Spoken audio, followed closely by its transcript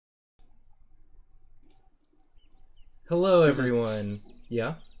Hello, This is everyone.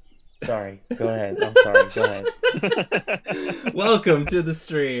 Yeah. sorry. Go ahead. I'm sorry. Go ahead. Welcome to the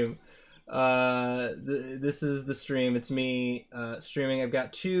stream. This is the stream. It's me streaming. I've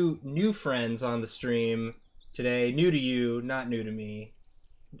got two new friends on the stream today. New to you, not new to me.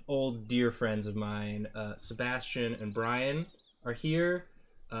 Old dear friends of mine. Sebastian and Brian are here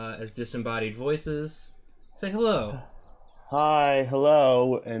as disembodied voices. Say hello. Hi,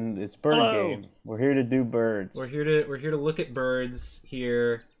 hello, and it's bird Hello. game. We're here to do birds. We're here to look at birds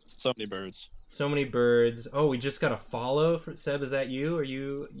here. So many birds. So many birds. Oh, we just got a follow for Seb. Is that you? Are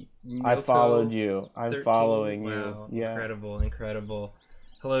you? I Moko followed you. I'm 13? following Wow, you. Yeah. incredible, incredible.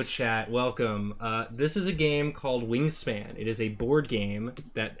 Hello, chat. Welcome. This is a game called Wingspan. It is a board game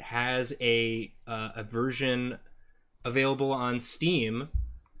that has a version available on Steam.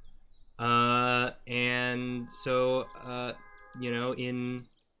 And so in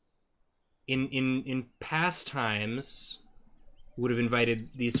past times would have invited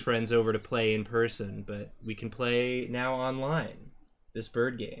these friends over to play in person, but we can play now online, this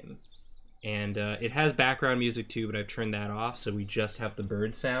bird game. And it has background music too, but I've turned that off, so we just have the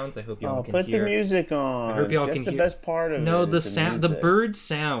bird sounds. I hope y'all Oh, can put hear. the music on. I hope y'all That's can the hear. best part of No, it. the is sound, the music. bird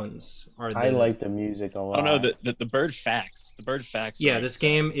sounds are. I like the music a lot. Oh no, the bird facts. The bird facts. Yeah, are this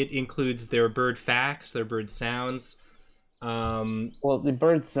insane. game, it includes their bird facts, their bird sounds. Well, the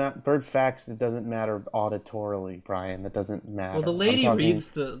bird facts. It doesn't matter auditorily, Brian. That doesn't matter. Well, the I'm lady talking- reads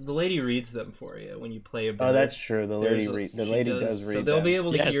the lady reads them for you when you play a bird. Oh, that's true. The lady There's a- the she lady does read. So they'll them. be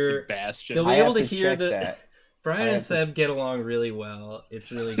able to Yes, hear. Sebastian. They'll be I able have to to hear check that. that. Brian I and have to- Seb get along really well.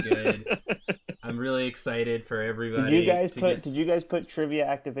 It's really good. I'm really excited for everybody. Did you guys to put trivia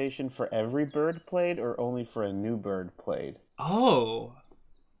activation for every bird played or only for a new bird played? Oh,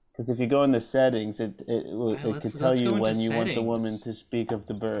 Because if you go in the settings, it let's could tell go you into when you want the settings. woman to speak of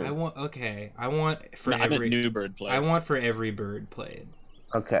the birds. I want for No, I meant every. new bird play. I want for every bird played.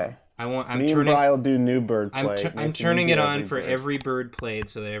 Okay. I'm Me and turning. Brian will do new bird play. I'm Nathan, you turning do it on for bird. every bird played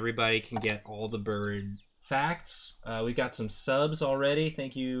so that everybody can get all the bird facts. We got some subs already.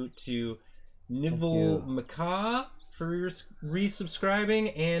 Thank you to Nivel Macaw for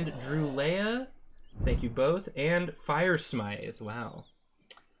resubscribing, and Drew Leia. Thank you both. And Fire Smythe. Wow.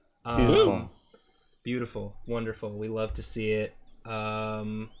 Beautiful. Beautiful. Wonderful. We love to see it.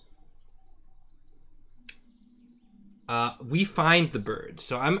 We find the birds.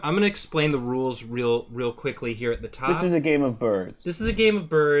 So I'm gonna explain the rules real quickly here at the top. This is a game of birds. This is a game of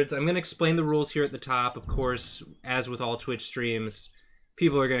birds. I'm gonna explain the rules here at the top. Of course, as with all Twitch streams,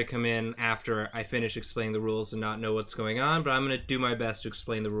 people are gonna come in after I finish explaining the rules and not know what's going on. But I'm gonna do my best to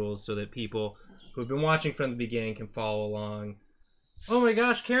explain the rules so that people who have been watching from the beginning can follow along. Oh my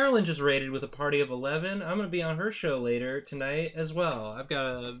gosh, Carolyn just raided with a party of 11. I'm gonna be on her show later tonight as well. I've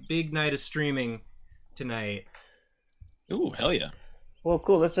got a big night of streaming tonight. Ooh, hell yeah. Well,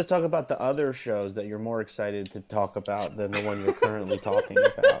 cool. Let's just talk about the other shows that you're more excited to talk about than the one you're currently talking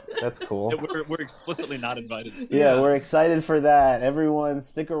about. That's cool. We're explicitly not invited. To. Yeah, we're excited for that. Everyone,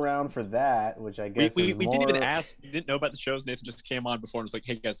 stick around for that, which I guess We is didn't even more- ask. We didn't know about the shows. Nathan just came on before and was like,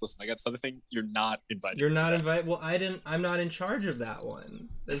 "Hey guys, listen, I got this other thing. You're not invited. You're to not that." invited. Well, I'm not in charge of that one.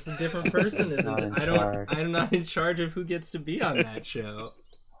 There's a different person. Not in I don't. charge. I'm not in charge of who gets to be on that show.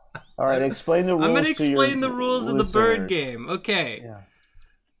 All right, explain the rules. I'm gonna to your explain the rules of the bird listeners. game. Okay. Yeah.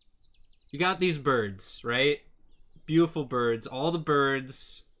 You got these birds, right? Beautiful birds. All the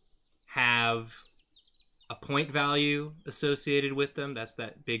birds have a point value associated with them. That's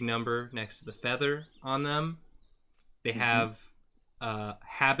that big number next to the feather on them. They have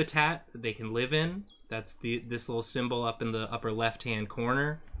habitat that they can live in. That's this little symbol up in the upper left-hand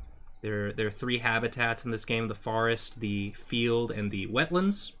corner. There are three habitats in this game: the forest, the field, and the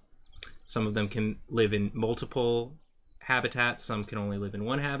wetlands. Some of them can live in multiple habitats. Some can only live in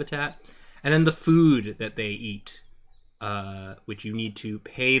one habitat. And then the food that they eat, which you need to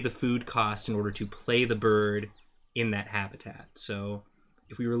pay the food cost in order to play the bird in that habitat. So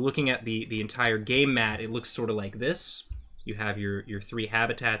if we were looking at the entire game mat, it looks sort of like this. You have your three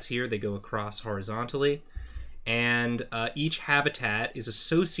habitats here. They go across horizontally. And each habitat is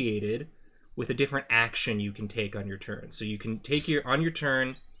associated with a different action you can take on your turn. So you can take on your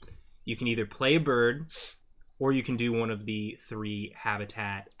turn, you can either play a bird, or you can do one of the three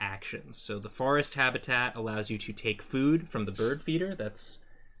habitat actions. So the forest habitat allows you to take food from the bird feeder. That's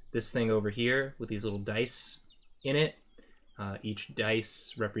this thing over here with these little dice in it. Each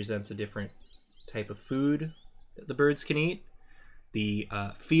dice represents a different type of food that the birds can eat. The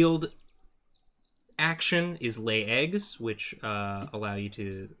field action is lay eggs, which allow you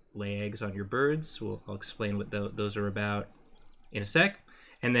to lay eggs on your birds. I'll explain what those are about in a sec.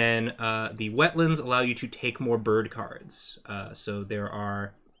 And then the wetlands allow you to take more bird cards. So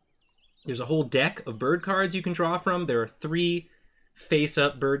there's a whole deck of bird cards you can draw from. There are 3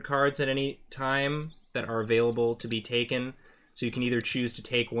 face-up bird cards at any time that are available to be taken. So you can either choose to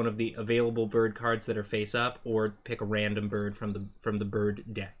take one of the available bird cards that are face-up, or pick a random bird from the bird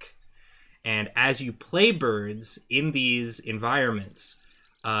deck. And as you play birds in these environments,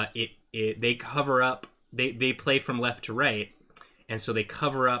 they cover up. They play from left to right, and so they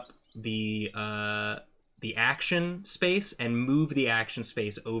cover up the action space and move the action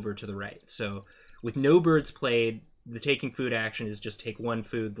space over to the right. So with no birds played, the taking food action is just take 1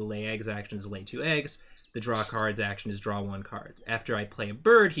 food. The lay eggs action is lay 2 eggs. The draw cards action is draw 1 card. After I play a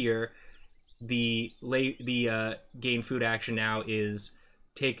bird here, the gain food action now is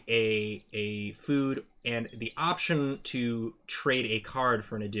take a food and the option to trade a card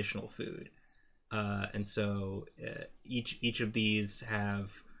for an additional food. And so each of these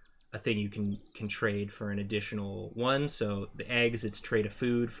have a thing you can trade for an additional one. So the eggs, it's trade a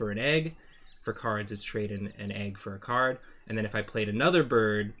food for an egg. For cards, it's trade an egg for a card. And then if I played another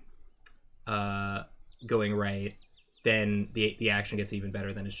bird going right, then the action gets even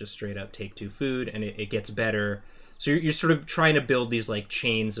better. Then it's just straight up take 2 food, and it gets better. So you're sort of trying to build these like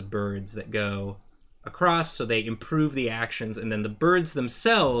chains of birds that go across, so they improve the actions, and then the birds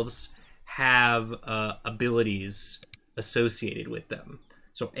themselves have abilities associated with them.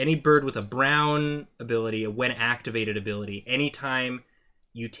 So any bird with a brown ability, a when activated ability, anytime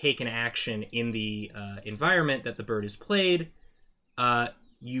you take an action in the environment that the bird is played,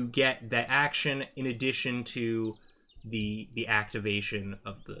 you get that action in addition to the activation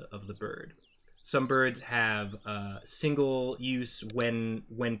of the bird. Some birds have single use when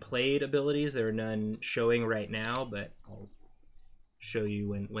played abilities. There are none showing right now, but I'll show you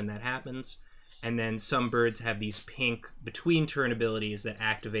when that happens. And then some birds have these pink between turn abilities that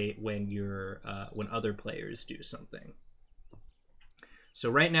activate when when other players do something. So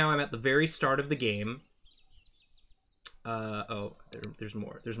right now I'm at the very start of the game. There's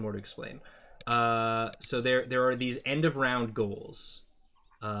more. There's more to explain. So there are these end of round goals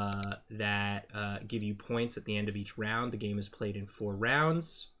that give you points at the end of each round. The game is played in 4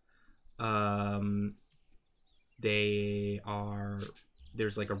 rounds. There's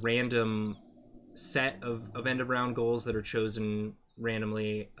like a random set of end of round goals that are chosen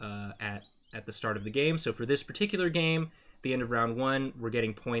randomly at the start of the game. So for this particular game, the end of round 1, we're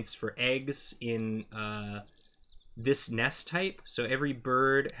getting points for eggs in this nest type. So every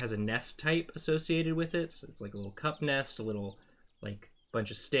bird has a nest type associated with it. So it's like a little cup nest, a little like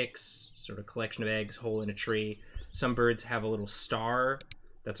bunch of sticks, sort of collection of eggs, hole in a tree. Some birds have a little star.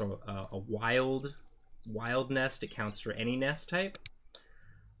 That's a wild nest. It counts for any nest type.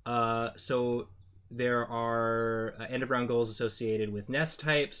 So there are end of round goals associated with nest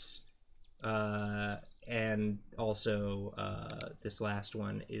types, and also this last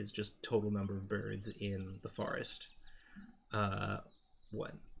one is just total number of birds in the forest. 1.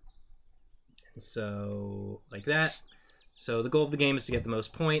 And so like that. So the goal of the game is to get the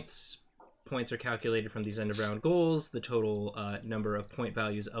most points. Points are calculated from these end of round goals, the total number of point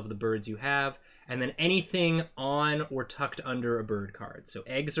values of the birds you have, and then anything on or tucked under a bird card. So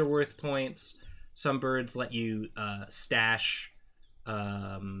eggs are worth points. Some birds let you stash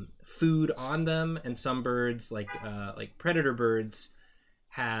food on them, and some birds, like predator birds,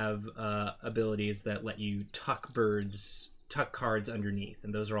 have abilities that let you tuck cards underneath,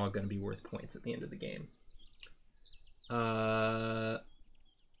 and those are all going to be worth points at the end of the game.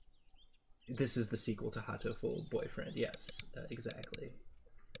 This is the sequel to Hatoful Boyfriend. Yes, exactly.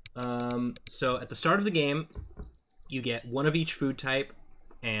 So at the start of the game, you get 1 of each food type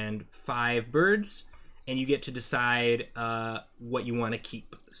and 5 birds, and you get to decide what you want to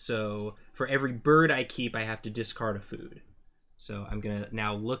keep. So for every bird I keep, I have to discard a food. So I'm going to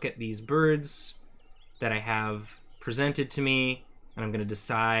now look at these birds that I have presented to me, and I'm going to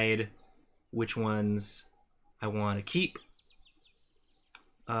decide which ones I want to keep.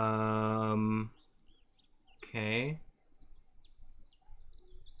 Okay.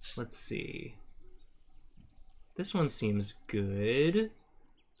 Let's see. This one seems good.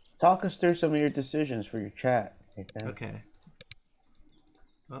 Talk us through some of your decisions for your chat, Nathan. Okay.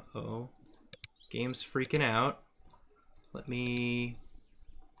 Uh-oh. Game's freaking out. Let me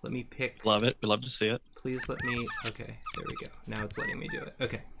pick. Love it. We love to see it. Please let me. Okay, there we go. Now it's letting me do it.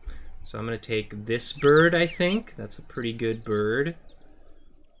 Okay. So I'm going to take this bird, I think. That's a pretty good bird.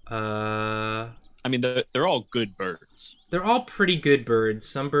 I mean, they're all good birds. They're all pretty good birds.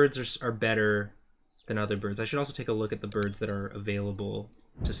 Some birds are better than other birds. I should also take a look at the birds that are available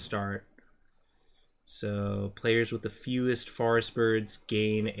to start. So players with the fewest forest birds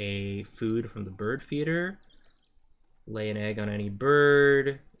gain a food from the bird feeder, lay an egg on any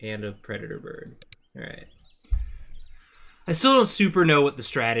bird, and a predator bird. All right. I still don't super know what the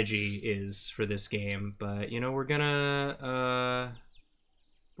strategy is for this game, but we're gonna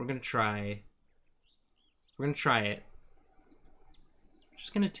try. We're gonna try it.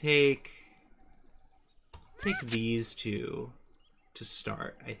 Just gonna take these two to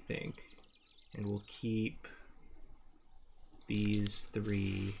start, I think, and we'll keep these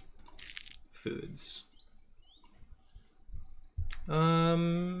 3 foods.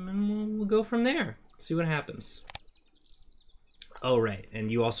 And we'll go from there. See what happens. Oh, right,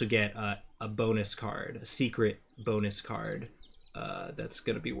 and you also get a bonus card, a secret bonus card, that's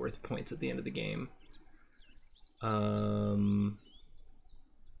gonna be worth points at the end of the game.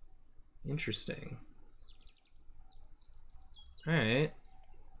 Interesting. All right.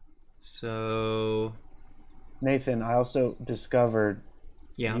 So, Nathan, I also discovered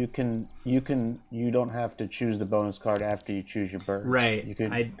yeah, you don't have to choose the bonus card after you choose your bird. Right. You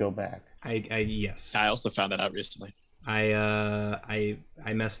can go back. Yes. I also found that out recently. I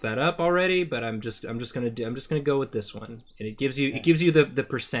messed that up already, but I'm just gonna go with this one, and it gives you the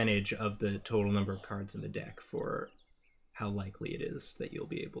percentage of the total number of cards in the deck for how likely it is that you'll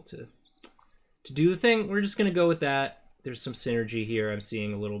be able to do the thing. We're just gonna go with that. There's some synergy here I'm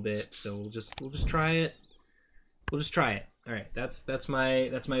seeing a little bit, so we'll just try it. We'll just try it. All right, that's my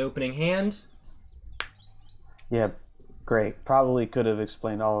opening hand. Yeah, great. Probably could have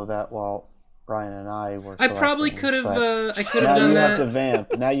explained all of that while Brian and I were. I probably could have. I could now have done you that. have to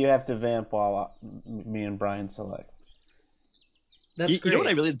vamp. Now you have to vamp while me and Brian select. That's great. You know what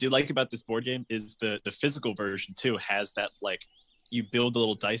I really do like about this board game is the physical version too has that, like, you build a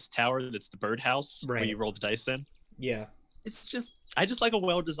little dice tower that's the birdhouse where Right. you roll the dice in. Yeah. I just like a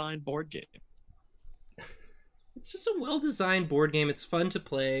well-designed board game. It's just a well-designed board game. It's fun to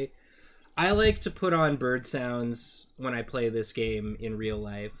play. I like to put on bird sounds when I play this game in real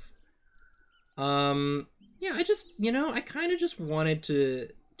life. Yeah, I kind of just wanted to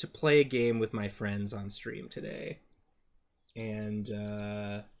play a game with my friends on stream today. And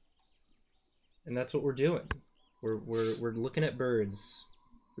that's what we're doing. We're looking at birds.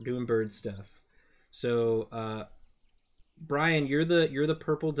 We're doing bird stuff. So, Brian, you're the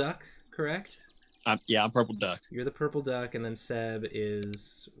purple duck, correct? Yeah, I'm purple duck. You're the purple duck, and then Seb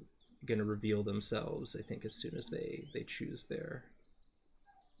is gonna reveal themselves, I think, as soon as they choose their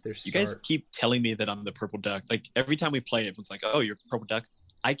start. You guys keep telling me that I'm the purple duck. Like, every time we play, everyone's like, "Oh, you're purple duck."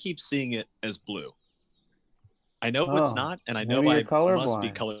 I keep seeing it as blue. I know it's not, and I know I must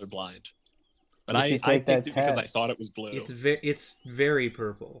be colorblind. But I picked it because I thought it was blue. It's very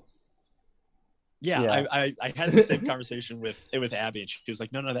purple. Yeah. I had the same conversation with Abby, and she was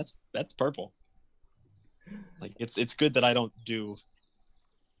like, "No, that's purple." Like, it's good that I don't do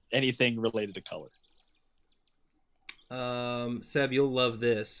anything related to color. Seb, you'll love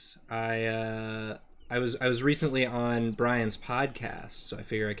this. I was recently on Brian's podcast, so I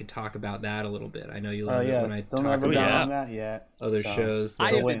figure I could talk about that a little bit. I know you love it when I still talk never about done on that yet. other shows.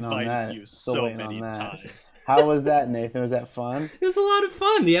 I have waiting on invited that. you Still so waiting many on that. times. How was that, Nathan? Was that fun? It was a lot of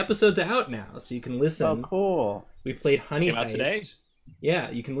fun. The episode's out now, so you can listen. Oh, cool. We played Honey Came Heist out today?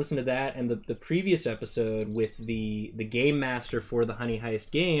 Yeah, you can listen to that and the previous episode with the game master for the Honey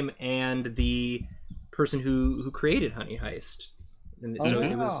Heist game and the person who created Honey Heist. And Oh, so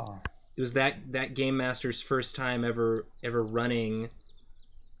wow. it was that game master's first time ever running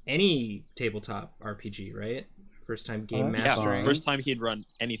any tabletop RPG, right? First time game that's Yeah, mastering. fun. first time he'd run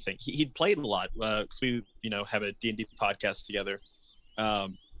anything. He'd played a lot because we, have a D&D podcast together,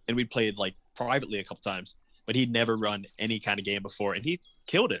 and we'd played like privately a couple times, but he'd never run any kind of game before, and he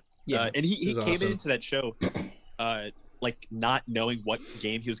killed it. Yeah, And he it was came awesome. into that show like not knowing what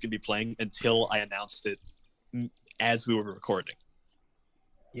game he was going to be playing until I announced it as we were recording.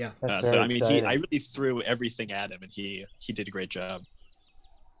 Yeah. That's So very I mean, exciting. I really threw everything at him, and he did a great job.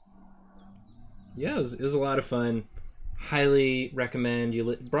 Yeah, it was a lot of fun. Highly recommend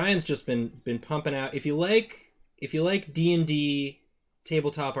you. Brian's just been pumping out. If you like D&D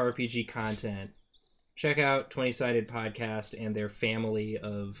tabletop RPG content, check out 20 Sided Podcast and their family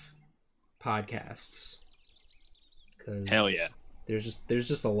of podcasts. 'Cause Hell yeah! there's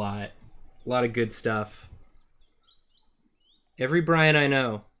just a lot of good stuff. Every Brian I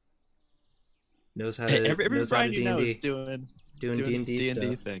know knows how to Every knows how to Brian you know D&D. is doing doing D&D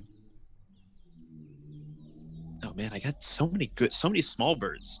stuff. thing. Oh man, I got so many small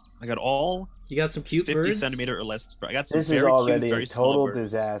birds. I got all You got some cute 50 birds? centimeter or less. I got some This is very already cute, very a total small birds.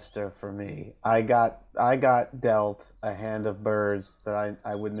 disaster for me. I got dealt a hand of birds that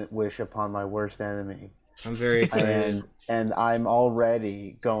I wouldn't wish upon my worst enemy. I'm very excited. And I'm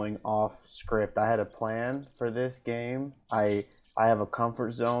already going off script. I had a plan for this game. I have a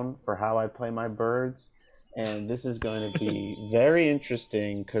comfort zone for how I play my birds, and this is going to be very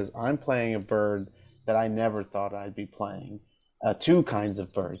interesting because I'm playing a bird that I never thought I'd be playing. Two kinds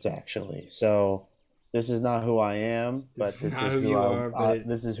of birds, actually. So this is not who I am, but this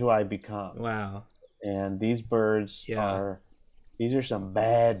is who I become. Wow. And these birds these are some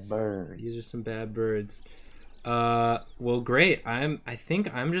bad birds. These are some bad birds. Well, great. I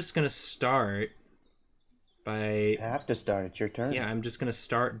think I'm just gonna start by. You have to start. It's your turn. Yeah, I'm just gonna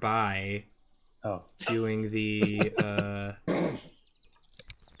start by. Oh. Doing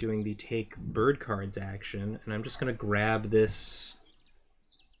the take bird cards action, and I'm just gonna grab this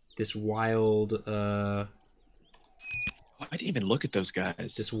wild I didn't even look at those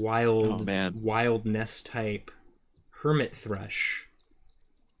guys. This wild nest type hermit thrush.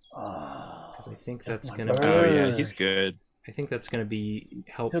 Because I think that's gonna be, oh yeah, he's good. I think that's gonna be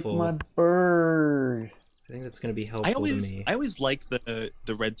helpful. Took my bird. I think that's gonna be helpful to me. I always like the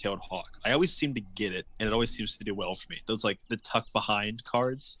red-tailed hawk. I always seem to get it, and it always seems to do well for me. Those like the tuck behind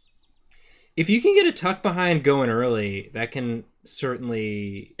cards. If you can get a tuck behind going early, that can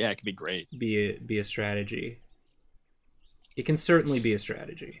certainly it can be great. Be a strategy. It can certainly be a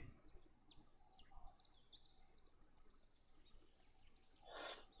strategy.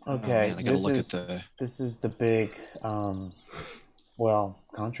 Okay, I gotta look at the. This is the big,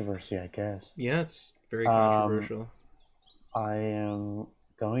 controversy, I guess. Yeah, it's very controversial. I am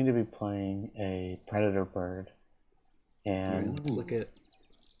going to be playing a predator bird, and let's look at.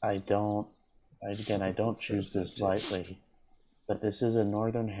 I don't choose this lightly, but this is a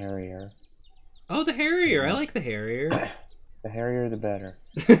northern harrier. Oh, the harrier! I like the harrier. The harrier, the better.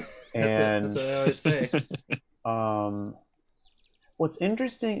 That's what I always say. What's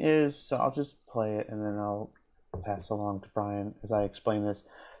interesting is, so I'll just play it and then I'll pass along to Brian as I explain this.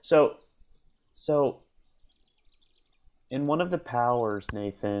 So in one of the powers,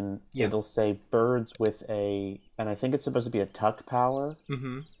 Nathan, it'll say birds with and I think it's supposed to be a tuck power.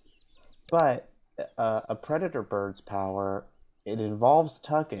 Mm-hmm. But a predator bird's power, it involves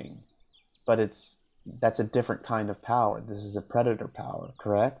tucking, but that's a different kind of power. This is a predator power,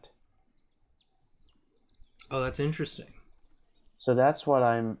 correct? Oh, that's interesting. So that's what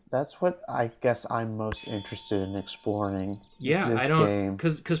I guess I'm most interested in exploring. Yeah, this I don't game.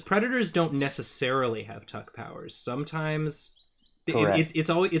 because predators don't necessarily have tuck powers. Sometimes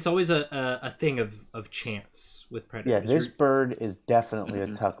it's always a thing of chance with predators. Yeah, this bird is definitely a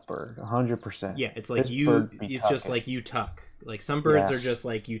tuck bird, 100%. Yeah, it's like it's just like you tuck. Like some birds are just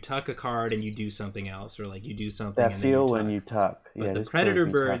like you tuck a card and you do something else, or like you do something. That feel when you tuck. But the predator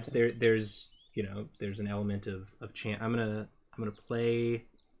birds, there's an element of chance. I'm gonna play.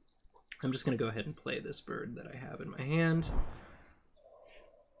 I'm just gonna go ahead and play this bird that I have in my hand.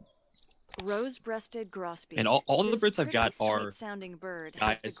 Rose-breasted grosbeak. And all the birds I've got are bird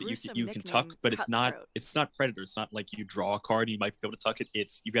guys that you can tuck, but it's not predator. It's not like you draw a card and you might be able to tuck it.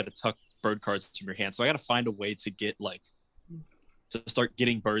 It's you got to tuck bird cards from your hand. So I got to find a way to get to start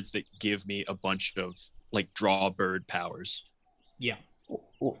getting birds that give me a bunch of like draw bird powers. Yeah.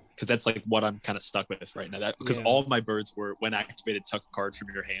 Because that's like what I'm kind of stuck with right now. Because all my birds were when activated tuck a card from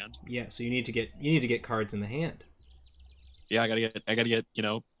your hand. Yeah, so you need to get cards in the hand. Yeah, I gotta get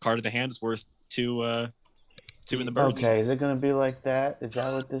card in the hand is worth two in the birds. Okay, is it gonna be like that? Is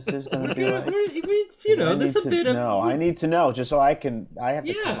that what this is gonna be like? There's a bit of. No, I need to know just so I have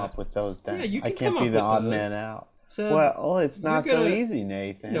to come up with those things. Yeah, I can't be the odd man out. So well, it's not so easy,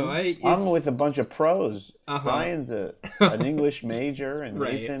 Nathan. No, I'm with a bunch of pros. Uh-huh. Brian's an English major, and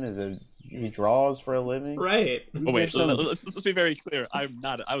right. Nathan he draws for a living. Right. Oh wait, let's be very clear. I'm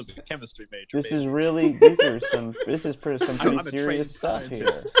not. I was a chemistry major. This is really. This is pretty serious stuff here.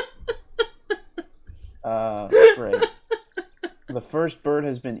 Great. The first bird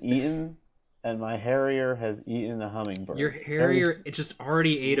has been eaten, and my harrier has eaten the hummingbird. Your harrier it just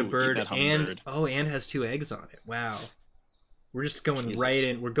already ate a bird and has 2 eggs on it. Wow. We're just going right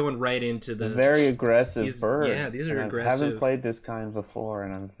in. We're going right into the very aggressive bird. Yeah, these are aggressive. I haven't played this kind before,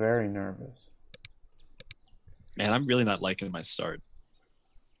 and I'm very nervous. Man, I'm really not liking my start.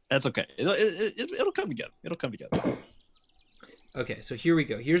 That's okay. It'll come together. It'll come together. Okay, so here we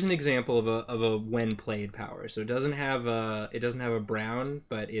go. Here's an example of a when played power. So it doesn't have a brown,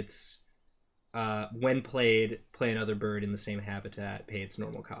 but it's when played, play another bird in the same habitat, pay its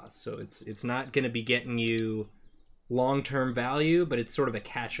normal cost. So it's not going to be getting you long-term value, but it's sort of a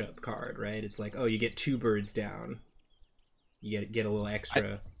catch-up card, right? It's like, oh, you get 2 birds down, you get a little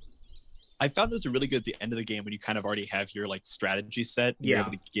extra. I found those are really good at the end of the game when you kind of already have your like strategy set. And you're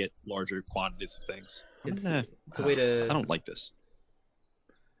able to get larger quantities of things. It's a way to. I don't like this.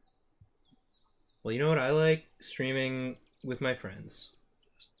 Well, you know what I like? Streaming with my friends.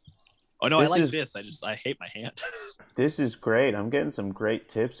 Oh no, I like this. I hate my hand. This is great. I'm getting some great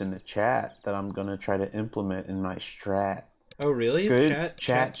tips in the chat that I'm gonna try to implement in my strat. Oh really? Good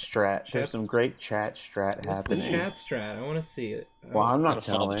chat strat. There's some great chat strat happening. What's the chat strat? I want to see it. Well, I'm not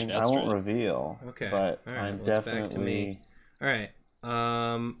telling. I won't reveal. Okay. But all right, I'm well, definitely. Back to me. All right.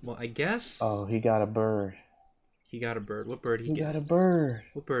 Well, I guess. Oh, he got a bird. He got a bird. What bird he get? Got a bird.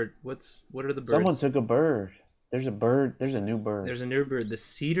 What bird? What are the birds? Someone took a bird. There's a bird. There's a new bird. There's a new bird. The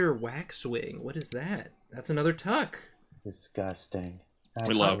cedar waxwing. What is that? That's another tuck. Disgusting.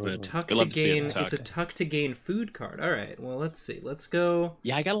 We love it. Tuck to gain. It's a tuck to gain food card. All right. Well, let's see. Let's go.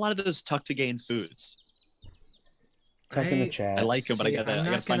 Yeah, I got a lot of those tuck to gain foods. Tuck in the chat. I like them, but I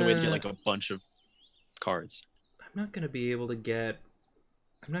gotta find a way to get like a bunch of cards. I'm not gonna be able to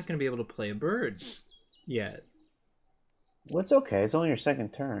play a bird yet. Well, it's okay. It's only your second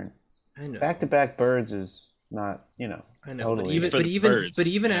turn. I know. Back-to-back birds is not, I know. Totally. But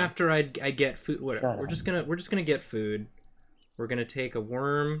even after I get food, whatever. We're just gonna get food. We're gonna take a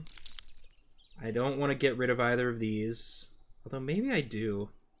worm. I don't want to get rid of either of these. Although maybe I do.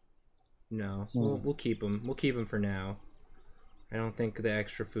 No, we'll keep them. We'll keep them for now. I don't think the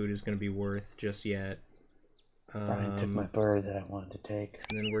extra food is gonna be worth just yet. Brian took my bird that I wanted to take.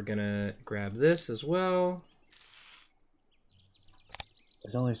 And then we're gonna grab this as well.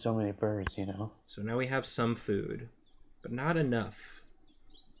 There's only so many birds, So now we have some food, but not enough.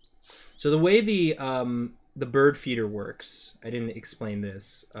 So the way the bird feeder works, I didn't explain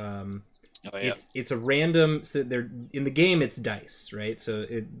this. It's a random. So they're in the game. It's dice, right? So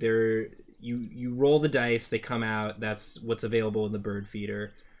you roll the dice. They come out. That's what's available in the bird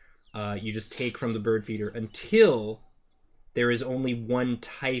feeder. You just take from the bird feeder until there is only one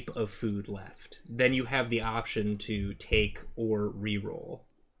type of food left. Then you have the option to take or re-roll.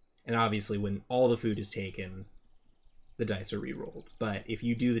 And obviously when all the food is taken, the dice are re-rolled. But if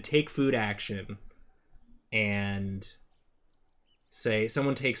you do the take food action and say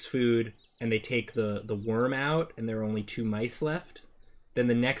someone takes food and they take the worm out and there are only 2 mice left, then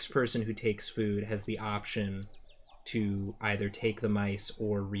the next person who takes food has the option to either take the mice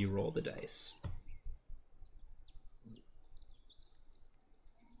or re-roll the dice.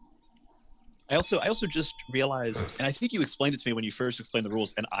 I also just realized, and I think you explained it to me when you first explained the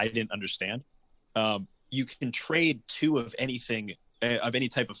rules, and I didn't understand. You can trade 2 of anything, of any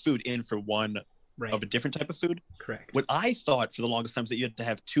type of food, in for 1 of a different type of food. Correct. What I thought for the longest time is that you had to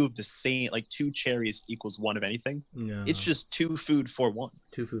have 2 of the same, like 2 cherries equals 1 of anything. No. It's just 2 food for 1.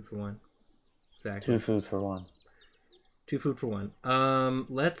 2 food for 1. Exactly. 2 food for 1. 2 food for 1.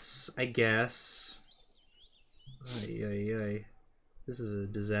 Let's, I guess. This is a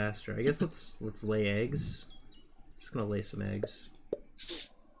disaster. I guess let's lay eggs. Just gonna lay some eggs.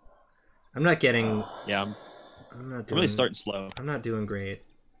 I'm not getting. Yeah, I'm really starting slow. I'm not doing great.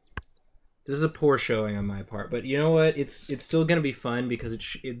 This is a poor showing on my part, but you know what? It's still gonna be fun because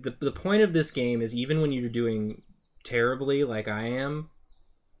the point of this game is even when you're doing terribly like I am,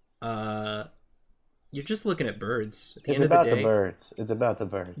 you're just looking at birds. At the end of the day, the birds. It's about the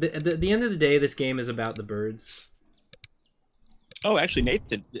birds. At the end of the day, this game is about the birds. Oh, actually,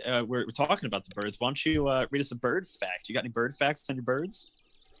 Nathan, we're talking about the birds. Why don't you read us a bird fact? You got any bird facts on your birds?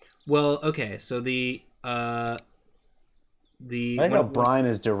 Well, okay, so I like how Brian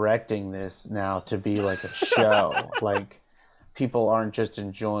is directing this now to be like a show. Like people aren't just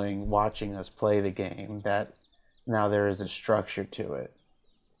enjoying watching us play the game. That now there is a structure to it.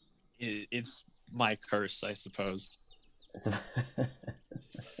 It's my curse, I suppose.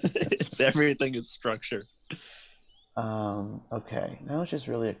 It's everything is structure. Okay, now it's just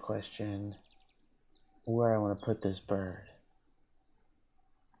really a question where I want to put this bird.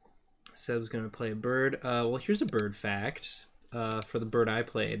 Seb's gonna play a bird. Well, here's a bird fact. For the bird I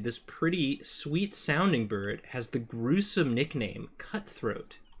played, this pretty sweet sounding bird has the gruesome nickname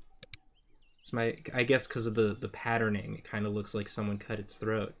Cutthroat. It's I guess because of the patterning, it kind of looks like someone cut its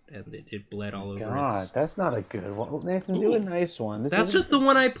throat and it bled all over. God, that's not a good one. Nathan, do a nice one. That's just the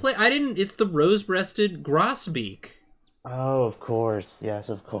one I play. It's the rose-breasted grosbeak. Oh, of course. Yes,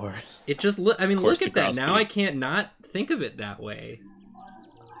 of course. It just look at that. Now I can't not think of it that way.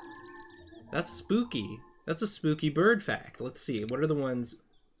 That's spooky. That's a spooky bird fact. Let's see. What are the ones?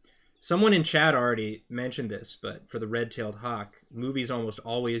 Someone in chat already mentioned this, but for the red-tailed hawk, movies almost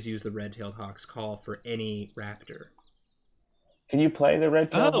always use the red-tailed hawk's call for any raptor. Can you play the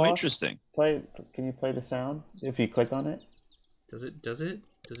red-tailed hawk? Oh, interesting. Can you play the sound if you click on it? Does it do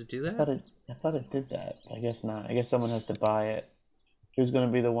that? I thought it did that. I guess not. I guess someone has to buy it. Who's going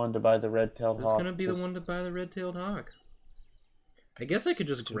to be the one to buy the red-tailed hawk? Who's going to be the one to buy the red-tailed hawk? I guess I could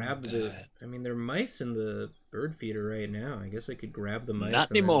just grab the... I mean, there are mice in the bird feeder right now. I guess I could grab the mice.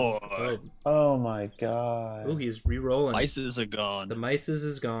 Not anymore. Oh my god. Oh, he's re-rolling. Mices are gone. The mices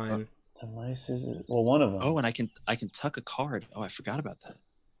is gone. The mice is... Well, one of them. Oh, and I can tuck a card. Oh, I forgot about that.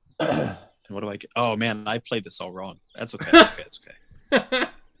 And what do I get? Oh, man, I played this all wrong. That's okay. That's okay.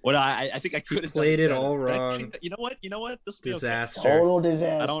 What I think I could have played it all wrong. You know what? This will be disaster. Okay. Total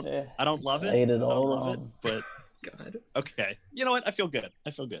disaster. I don't love it. Played it all wrong. It, but God. Okay. You know what? I feel good.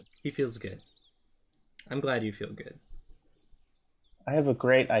 He feels good. I'm glad you feel good. I have a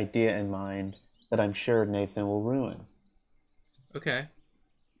great idea in mind that I'm sure Nathan will ruin. Okay.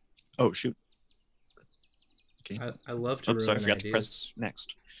 Oh shoot. Okay. I love to ruin sorry, I forgot ideas. to press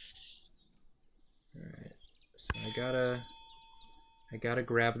next. All right. So I gotta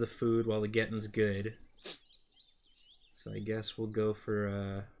grab the food while the getting's good. So I guess we'll go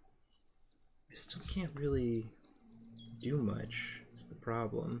for I still can't really do much. Is the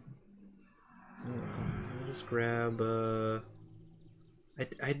problem. I'll just grab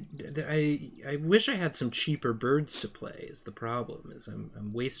I wish I had some cheaper birds to play. Is the problem? Is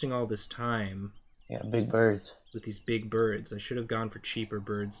I'm wasting all this time. Yeah, big birds. With these big birds. I should have gone for cheaper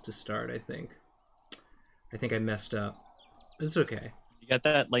birds to start, I think. I think I messed up. But it's okay. You got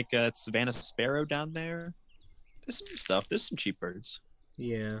that Savannah Sparrow down there? There's some stuff. There's some cheap birds.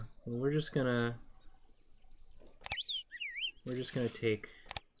 Yeah. Well, we're just gonna take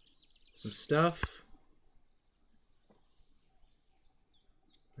some stuff.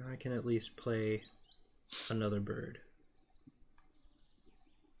 Now I can at least play another bird.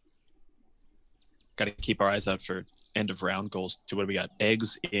 Got to keep our eyes out for end of round goals. To what do we got?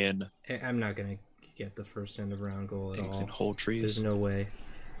 Eggs in. I'm not gonna get the first end of round goal at all. Eggs in whole trees. There's no way.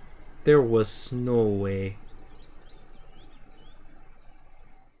 There was no way.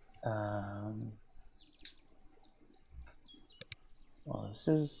 Well, this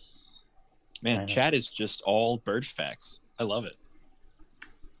is... Man, chat is just all bird facts. I love it.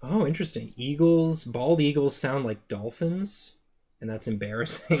 Oh, interesting. Bald eagles sound like dolphins, and that's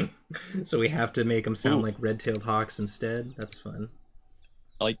embarrassing. So we have to make them sound like red-tailed hawks instead. That's fun.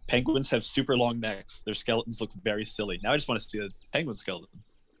 Like penguins have super long necks. Their skeletons look very silly. Now I just want to see a penguin skeleton.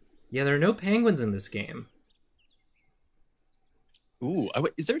 Yeah, there are no penguins in this game. Ooh,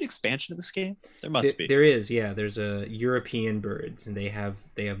 is there an expansion of this game? There must be. There is, yeah. There's a European birds, and they have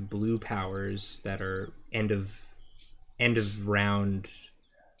blue powers that are end of round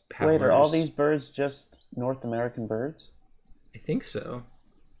powers. Wait, are all these birds just North American birds? I think so.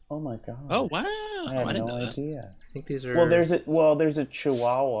 Oh my god. Oh wow! I had no idea. I think these are. Well, there's a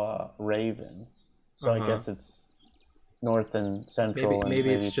Chihuahua raven, so I guess it's North and Central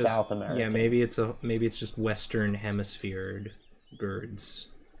maybe and it's just South America. Yeah, maybe it's just Western hemisphered birds.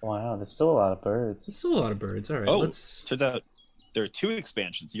 Wow, there's still a lot of birds. There's still a lot of birds. All right, turns out there are two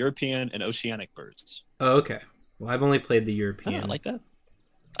expansions: European and Oceanic birds. Oh, okay. Well, I've only played the European. I like that.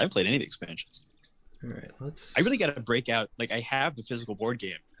 I haven't played any of the expansions. All right, let's. I really got to break out. Like, I have the physical board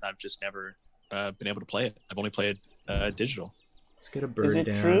game, and I've just never been able to play it. I've only played digital. Let's get a bird down.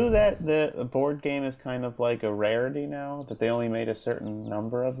 Is it true that the board game is kind of like a rarity now? That they only made a cerern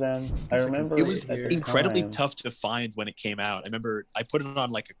number of them? I remember it was incredibly tough to find when it came out. I remember I put it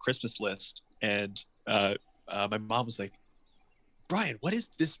on like a Christmas list, and my mom was like, "Brian, what is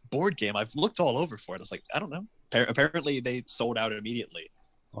this board game? I've looked all over for it." I was like, "I don't know." Apparently, they sold out immediately.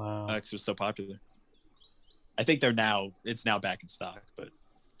 Wow, because it was so popular. I think it's now back in stock, but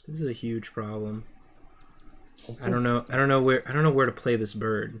this is a huge problem. I don't know where to play this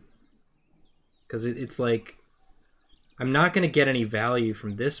bird, because it's like I'm not going to get any value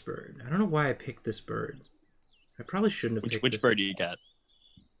from this bird. I don't know why I picked this bird. I probably shouldn't have picked which bird do you got?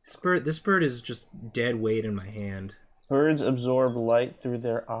 This bird is just dead weight in my hand. Birds absorb light through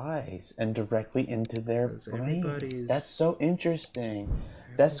their eyes and directly into their brains. That's so interesting.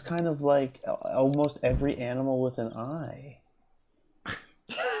 That's kind of like almost every animal with an eye.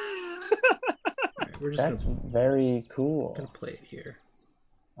 That's very cool. I'm gonna play it here.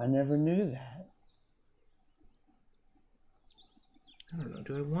 I never knew that. I don't know.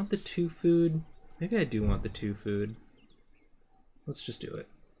 Do I want the 2 food? Maybe I do want the 2 food. Let's just do it.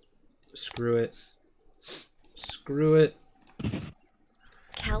 Screw it. Screw it.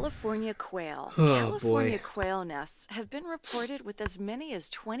 California quail. Oh, California boy. quail nests have been reported with as many as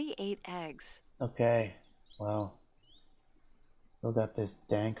 28 eggs. Okay, well, still got this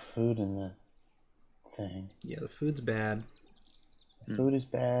dank food in the thing. Yeah, the food's bad. The food is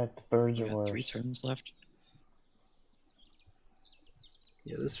bad. The birds We are got worse. 3 turns left.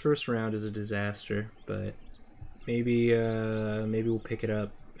 Yeah, this first round is a disaster, but maybe we'll pick it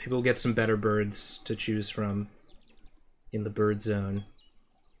up. Maybe we'll get some better birds to choose from in the bird zone.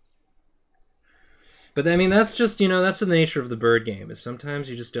 But I mean, that's just, that's the nature of the bird game. Is sometimes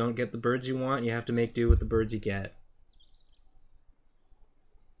you just don't get the birds you want, and you have to make do with the birds you get.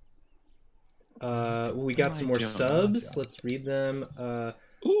 We got some more subs. Let's read them.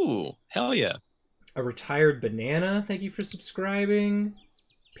 Ooh, hell yeah. A retired banana, thank you for subscribing.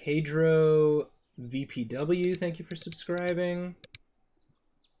 Pedro VPW, thank you for subscribing.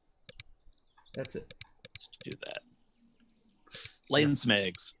 That's it. Let's do that. Laying some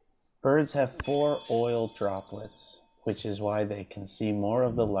eggs. Birds have 4 oil droplets, which is why they can see more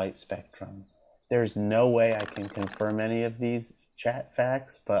of the light spectrum. There's no way I can confirm any of these chat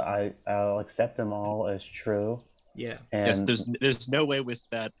facts, but I'll accept them all as true. Yeah. And yes, there's no way with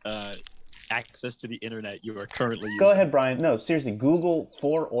that access to the internet you are currently using. Go ahead, Brian. No, seriously, Google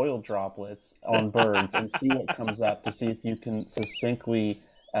 4 oil droplets on birds and see what comes up to see if you can succinctly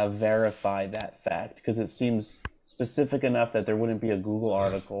verify that fact, because it seems specific enough that there wouldn't be a Google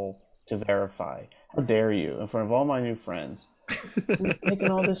article to verify. How dare you, in front of all my new friends. Who's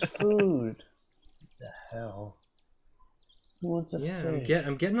making all this food? The hell? Who wants a fish?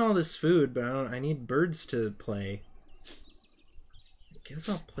 I'm getting all this food, but I need birds to play. I guess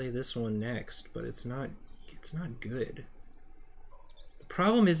I'll play this one next, but it's not good. The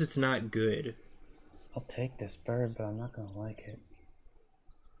problem is it's not good. I'll take this bird, but I'm not gonna like it.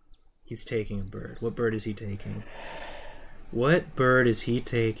 He's taking a bird. What bird is he taking? What bird is he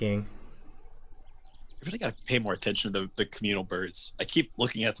taking? You really gotta pay more attention to the communal birds. I keep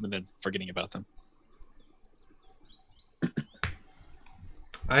looking at them and then forgetting about them.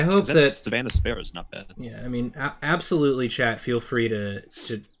 I hope that Savannah Sparrow is not bad. Yeah, I mean, absolutely, chat. Feel free to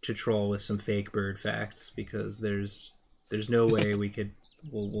troll with some fake bird facts, because there's no way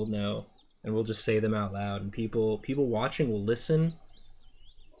we'll know, and we'll just say them out loud, and people watching will listen.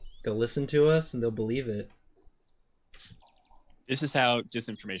 They'll listen to us and they'll believe it. This is how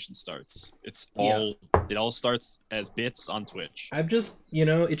disinformation starts. It all starts as bits on Twitch. I've just,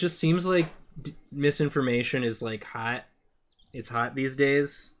 it just seems like misinformation is like hot. It's hot these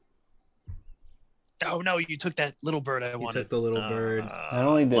days. Oh no, you took that little bird I wanted. You took the little bird. Not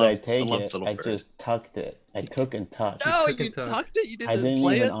only did I take it, I just tucked it. I took and tucked. No, you tucked it? You didn't play it? I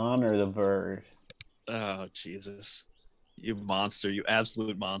didn't even honor the bird. Oh, Jesus. You monster. You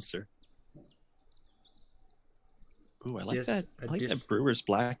absolute monster. Ooh, I like that. I like that Brewer's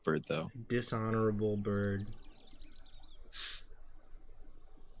Blackbird, though. Dishonorable bird.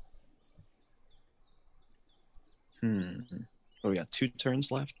 Oh, we got 2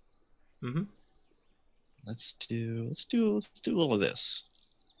 turns left. Mm-hmm. Let's do a little of this.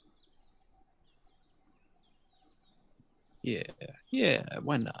 Yeah,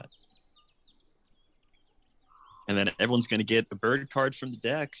 why not? And then everyone's gonna get a bird card from the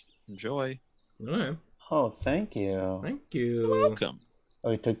deck. Enjoy. All right. Oh, thank you. Thank you. You're welcome.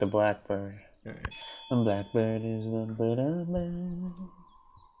 Oh, he took the blackbird. All right. The blackbird is the bird of man.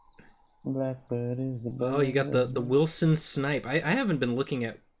 Blackbird is the bird. Oh, you got the Wilson snipe. I haven't been looking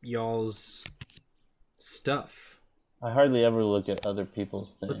at y'all's stuff. I hardly ever look at other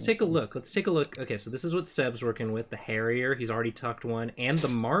people's things. Let's take a look. Okay, so this is what Seb's working with. The Harrier, he's already tucked one. And the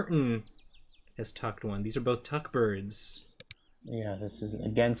Martin has tucked one. These are both tuck birds. Yeah, this is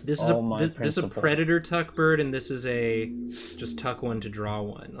against This is a predator tuck bird, and this is a just tuck one to draw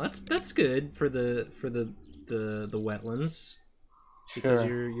one. That's good for the wetlands. Because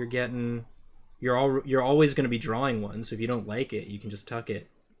Sure. you're always going to be drawing one, so if you don't like it, you can just tuck it.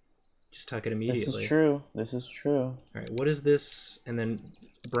 Just tuck it immediately. This is true. All right, what is this? And then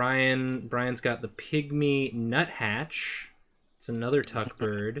Brian's got the pygmy nuthatch. It's another tuck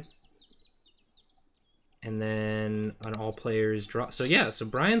bird. And then on all players draw. So yeah, so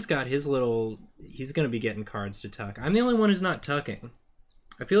Brian's got his little. He's going to be getting cards to tuck. I'm the only one who's not tucking.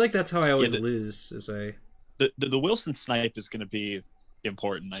 I feel like that's how I always lose. The Wilson snipe is going to be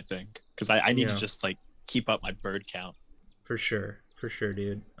important, I think, because I need to just like keep up my bird count. For sure,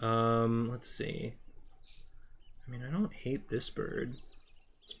 dude. Let's see. I mean, I don't hate this bird.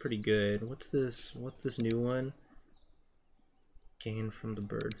 It's pretty good. What's this new one? Gain from the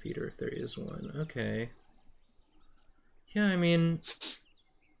bird feeder, if there is one. Okay. Yeah, I mean,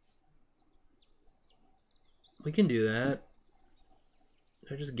 we can do that.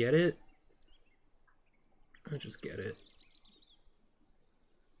 I just get it? I just get it.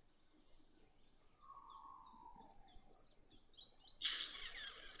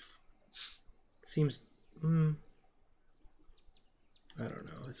 Seems... I don't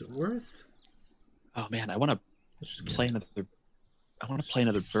know. Is it worth? Oh man, I want to play another. I want to play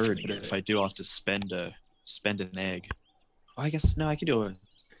another bird, but if I do, I'll have to spend an egg. Oh, I guess no, I can do a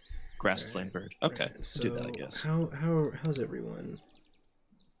grassland bird. Okay, so do that, I guess. How's everyone?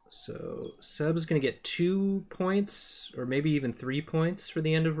 So Seb's gonna get 2 points, or maybe even 3 points for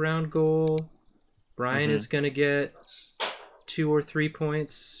the end of round goal. Brian is gonna get 2 or 3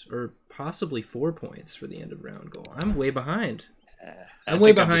 points, or possibly 4 points for the end of round goal. I'm way behind. I'm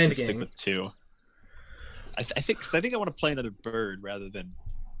way behind. I'm just gonna stick with 2. I think I want to play another bird rather than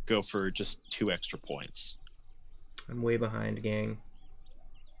go for just 2 extra points. I'm way behind, gang.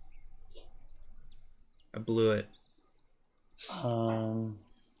 I blew it.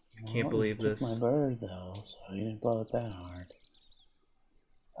 I can't believe this. My bird though, so you didn't blow it that hard.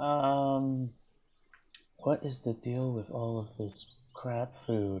 What is the deal with all of this crap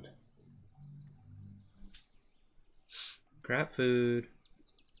food? Crap food.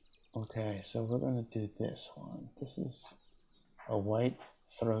 Okay, so we're gonna do this one. This is a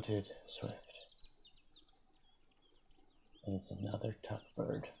white-throated swift. And it's another tuck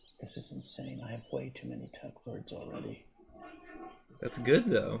bird. This is insane. I have way too many tuck birds already. That's good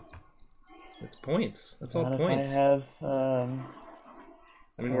though. That's points. That's all points. If I have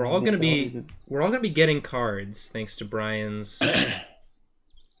I mean, we're all gonna be getting cards thanks to Brian's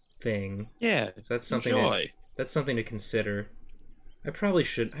thing. Yeah, that's something. That's something to consider. I probably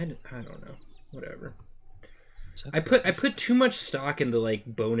should. I don't know. Whatever. I put too much stock in the like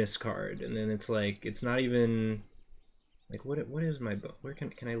bonus card, and then it's like it's not even like what is my where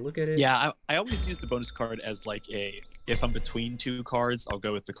can I look at it? Yeah, I always use the bonus card as like if I'm between 2 cards, I'll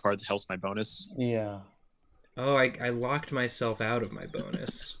go with the card that helps my bonus. Yeah. Oh, I locked myself out of my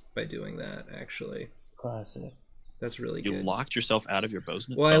bonus by doing that. Actually. Classic. That's really good. You locked yourself out of your bonus?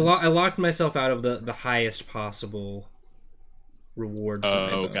 Well, I locked myself out of the highest possible reward for my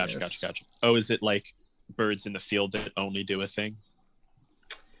bonus. Gotcha. Oh, is it like birds in the field that only do a thing?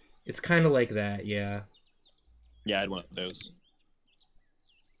 It's kind of like that, yeah. Yeah, I had one of those.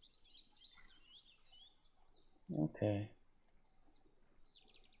 Okay.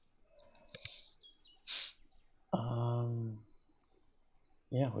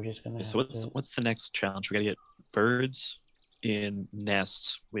 Yeah, we're just gonna. So what's the next challenge? We gotta get birds in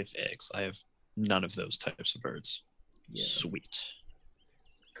nests with eggs. I have none of those types of birds. Yeah. Sweet.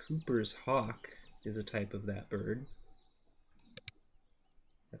 Cooper's hawk is a type of that bird.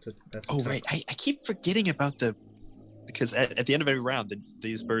 That's a right. I keep forgetting about because at the end of every round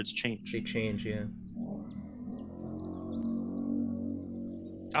these birds change. They change, yeah.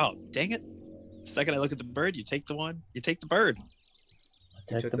 Oh, dang it. The second I look at the bird, you take the bird.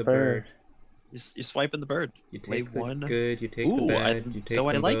 Take the bird. You're swiping the bird. You take the one. Good, you take the bad. You take I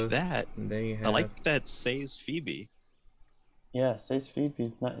like both, that. And then you have... I like that saves Phoebe. Yeah, saves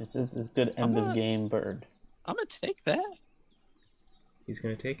Phoebe's not. It's a good end of game bird. I'm gonna take that. He's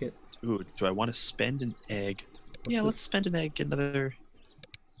gonna take it. Ooh, do I want to spend an egg? Let's spend an egg. Another.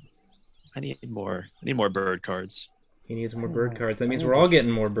 I need more bird cards. He needs more bird cards. That means we're all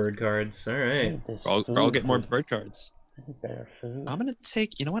getting more bird cards. All right. We're all getting more bird cards. Better food. I'm gonna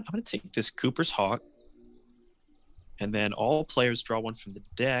take. You know what? I'm gonna take this Cooper's hawk, and then all players draw one from the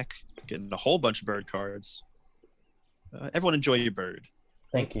deck, getting a whole bunch of bird cards. Everyone enjoy your bird.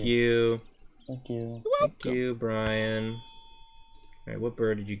 Thank you. Thank you. Thank you, Brian. All right, what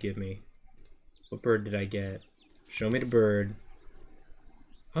bird did you give me? What bird did I get? Show me the bird.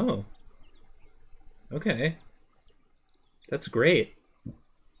 Oh. Okay. That's great.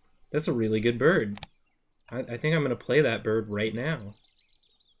 That's a really good bird. I think I'm going to play that bird right now.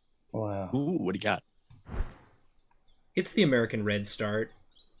 Wow. Ooh, what do you got? It's the American Redstart.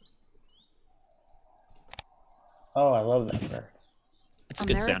 Oh, I love that bird. It's a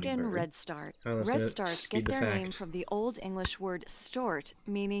good sounding American bird. Redstart. Redstarts get their name from the Old English word stort,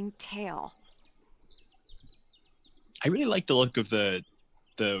 meaning tail. I really like the look of the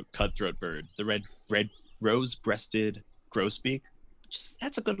cutthroat bird, the red rose-breasted grosbeak.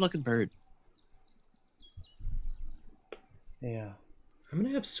 That's a good-looking bird. Yeah. I'm going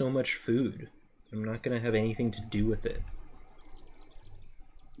to have so much food. I'm not going to have anything to do with it.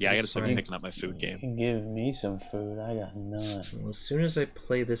 Yeah, I got to start picking up my food game. You can give me some food. I got none. Well, as soon as I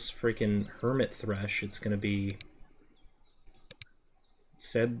play this freaking Hermit Thresh, it's going to be...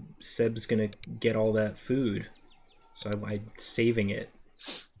 Seb's going to get all that food. So I'm saving it.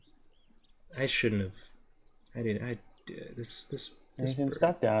 I shouldn't have... This Nathan,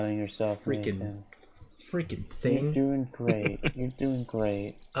 stop doubting yourself, Nathan. Freaking thing. You're doing great. You're doing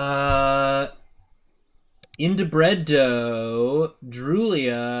great. Indibreddo,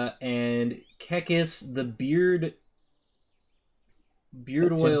 Drulia, and Kekis the beard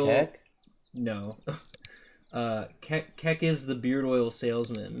oil. Keck? No. Kekis the beard oil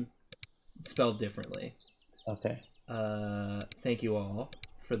salesman, spelled differently. Okay. Thank you all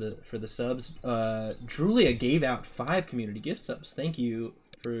for the subs. Drulia gave out 5 community gift subs. Thank you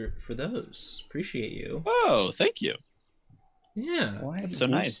for those. Appreciate you. Oh, thank you. Yeah. That's so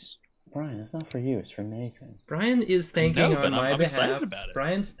nice. Brian, that's not for you. It's for Nathan. Brian is thanking on my I'm behalf. excited about it.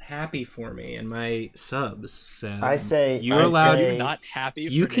 Brian's happy for me and my subs. Seb. I say you're allowed. You're not happy.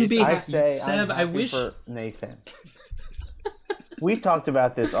 You for can Nathan? be. I say Seb, I'm happy I wish for Nathan. We talked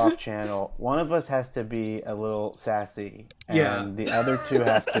about this off channel. One of us has to be a little sassy, and the other two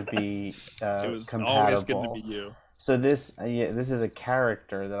have to be it was compatible. always going to be you. So this is a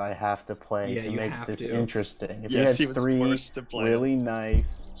character that I have to play to make this interesting. If you had 3 really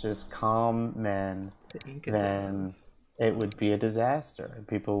nice, just calm men, then it would be a disaster.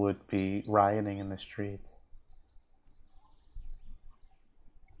 People would be rioting in the streets.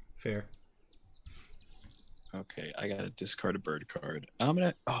 Fair. Okay, I gotta discard a bird card. I'm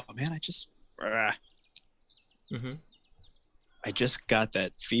gonna. Oh man, I just. I just got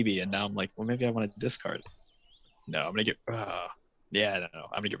that Phoebe, and now I'm like, well, maybe I want to discard it. No, I'm gonna get. Yeah, no,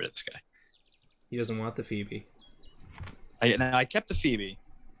 I'm gonna get rid of this guy. He doesn't want the Phoebe. I kept the Phoebe.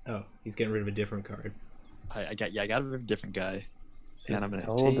 Oh, he's getting rid of a different card. I got rid of a different guy, and I'm gonna take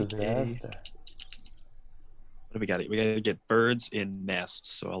What do we got? We gotta get birds in nests,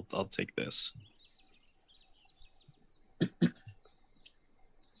 so I'll take this.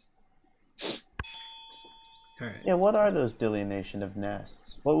 All right. Yeah, what are those delineation of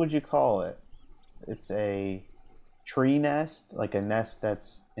nests? What would you call it? It's a tree nest, like a nest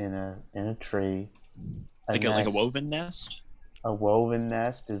that's in a tree. Like a woven nest? A woven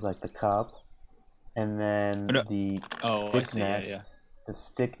nest is like the cup. And then the stick nest. Yeah. The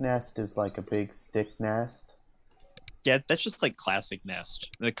stick nest is like a big stick nest. Yeah, that's just like classic nest.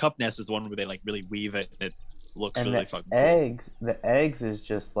 The cup nest is the one where they like really weave it and it looks and really fucking eggs, cool. The eggs is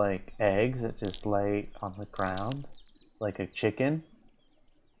just like eggs that just lay on the ground, like a chicken.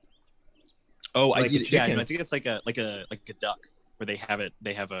 Oh, like I think it's like a duck where they have a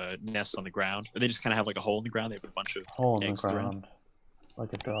nest on the ground, or they just kind of have like a hole in the ground. They have a bunch of hole in eggs the ground,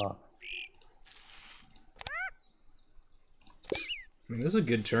 like a dog. I mean, this is a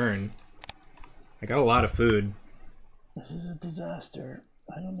good turn. I got a lot of food. This is a disaster.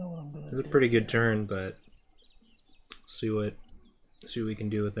 I don't know what I'm gonna do. It's a pretty good turn, but see what we can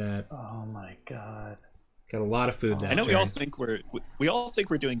do with that. Oh my god. Got a lot of food that I know turn. we all think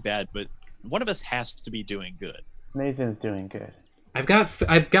we're doing bad, but one of us has to be doing good. Nathan's doing good. I've got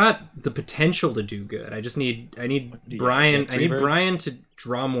the potential to do good. I need Brian. I need Brian to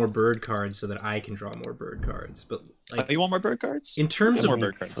draw more bird cards so that I can draw more bird cards. But like, you want more bird cards? In terms of more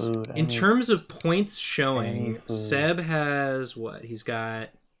bird cards. Terms of points showing, Seb has what? He's got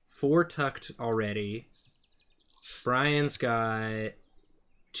 4 tucked already. Brian's got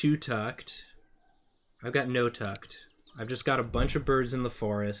 2 tucked. I've got no tucked. I've just got a bunch of birds in the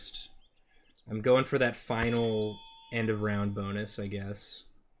forest. I'm going for that final end of round bonus, I guess.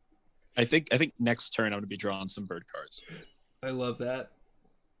 I think next turn I'm going to be drawing some bird cards. I love that.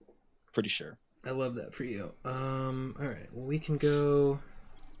 Pretty sure. I love that for you. All right. Well, we can go.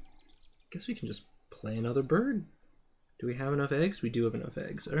 I guess we can just play another bird. Do we have enough eggs? We do have enough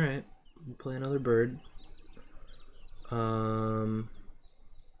eggs. All right. We'll play another bird. Can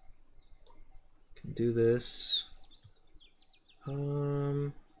do this.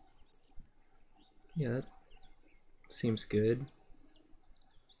 Yeah, that seems good.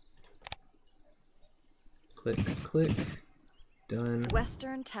 Click, click. Done.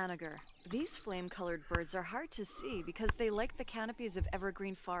 Western tanager. These flame-colored birds are hard to see because they like the canopies of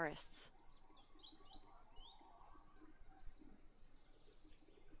evergreen forests.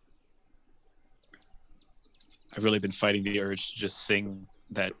 I've really been fighting the urge to just sing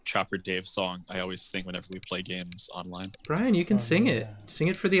that Chopper Dave song I always sing whenever we play games online. Brian, you can sing it. Sing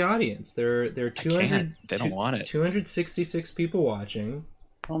it for the audience. There are 200. They don't want it. 266 people watching.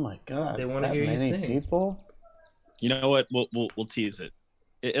 Oh my god! They want to hear you sing. People? You know what? We'll tease it.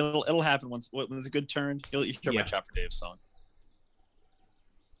 It'll happen when there's a good turn. You'll hear my Chopper Dave song.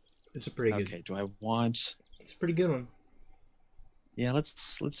 It's a pretty good. Okay. Do I want? It's a pretty good one. Yeah.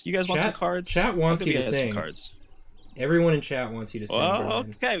 Let's. You guys want some cards? Chat wants you to sing. Cards. Everyone in chat wants you to sing. Oh,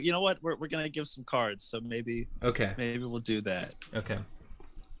 okay. You know what? We're gonna give some cards, so maybe. Okay. Maybe we'll do that. Okay.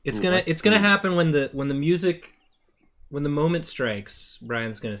 It's gonna happen when the music when the moment strikes,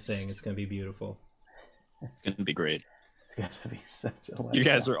 Brian's gonna sing. It's gonna be beautiful. It's gonna be great. It's gonna be such a letdown. You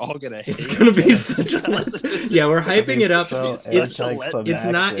guys are all gonna hate It's gonna be such a letdown. Yeah, we're hyping it up. So It's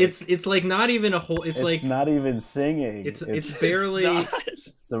not. It's like not even a whole. It's like not even singing. It's barely.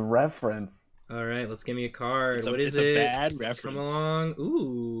 It's a reference. All right, let's give me a card. What is it? It's a bad reference. Come along.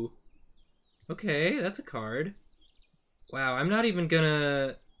 Ooh. Okay, that's a card. Wow, I'm not even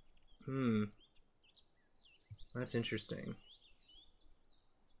gonna. That's interesting.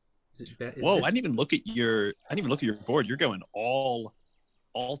 Whoa! I didn't even look at your. Board. You're going all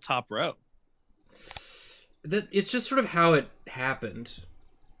top row. It's just sort of how it happened.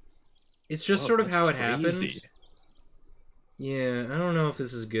 It's just sort of how it happened. Yeah, I don't know if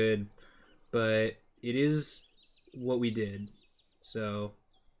this is good, but it is what we did. So,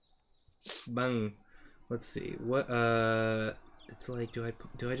 bang. Let's see what. It's like, do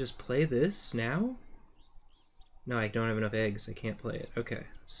I just play this now? No, I don't have enough eggs. I can't play it. Okay,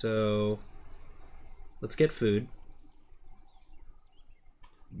 so let's get food.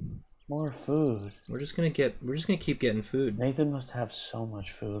 More food. We're just gonna keep getting food. Nathan must have so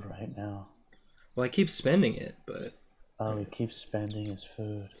much food right now. Well, I keep spending it, but he keeps spending his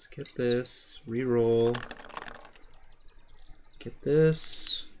food. Let's get this. Reroll. Get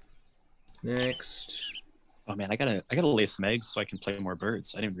this. Next. Oh man, I gotta lay some eggs so I can play more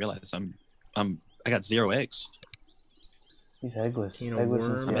birds. I didn't realize I got 0 eggs. He's eggless. Gain a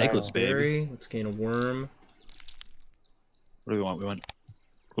worm. I'm eggless, baby. Let's gain a worm. What do we want?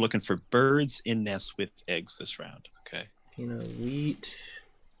 We're looking for birds in nests with eggs this round. Okay. Gain a wheat.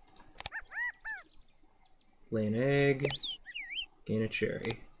 Lay an egg. Gain a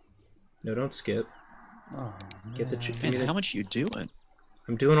cherry. No, don't skip. Oh, get the cherry. Man, how much are you doing?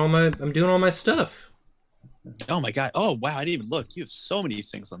 I'm doing all my stuff. Oh my god! Oh wow! I didn't even look. You have so many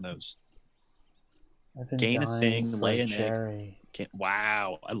things on those. Gain a thing, lay an egg.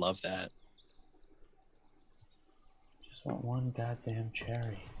 Wow, I love that. Just want one goddamn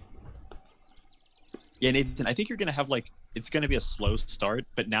cherry. Yeah, Nathan, I think you're gonna have it's gonna be a slow start,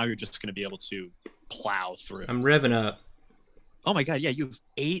 but now you're just gonna be able to plow through. I'm revving up. Oh my god! Yeah, you have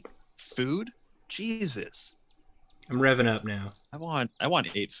 8 food. Jesus. I'm revving up now. I want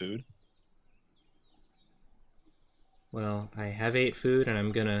 8 food. Well, I have 8 food, and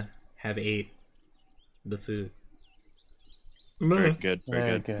I'm gonna have 8 the food. Very good.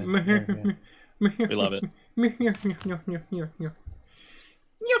 Very good. We love it.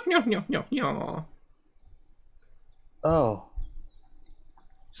 Oh.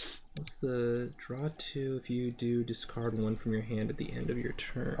 What's the draw 2 if you do discard 1 from your hand at the end of your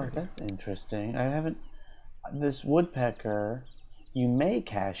turn? Oh, that's interesting. I haven't. This woodpecker, you may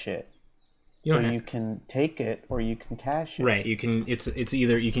cash it. You can take it or you can cash it. Right. You can. It's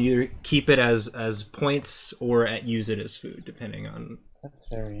either you can either keep it as points or use it as food, depending on. That's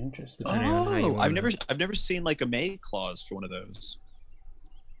very interesting. Oh, I've never seen a May clause for one of those.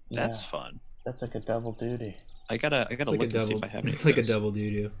 That's fun. That's like a double duty. I gotta look to see if I have any. It's like a double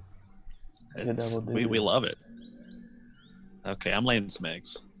doo-doo. We love it. Okay, I'm laying some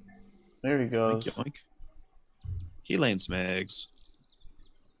eggs. There he goes. Yoink, yoink. He laying some eggs.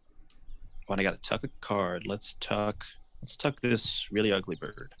 Oh, and I gotta tuck a card. Let's tuck this really ugly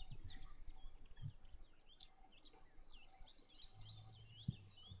bird.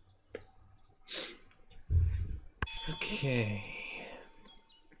 Okay.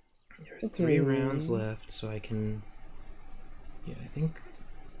 There are 3 rounds left, so I can. Yeah, I think.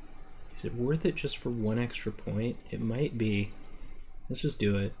 Is it worth it just for 1 extra point? It might be. Let's just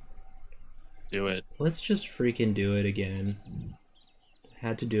do it. Do it. Let's just freaking do it again.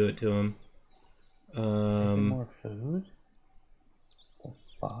 Had to do it to him. More food? The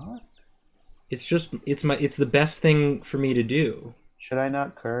fuck? It's the best thing for me to do. Should I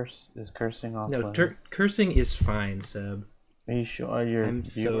not curse? Is cursing off limits? No, cursing is fine, Seb. Are you sure your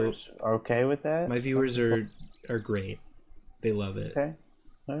viewers are okay with that? My viewers are great. They love it. Okay.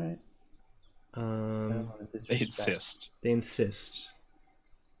 All right. They insist. They insist.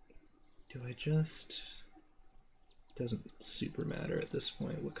 Do I just... It doesn't super matter at this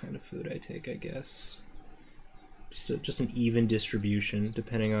point what kind of food I take, I guess. Just an even distribution,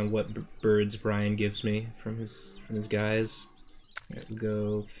 depending on what birds Brian gives me from his guys. There we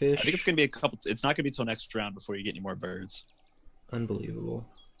go. Fish. I think it's gonna be it's not gonna be till next round before you get any more birds. Unbelievable.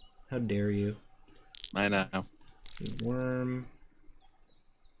 How dare you? I know. Worm.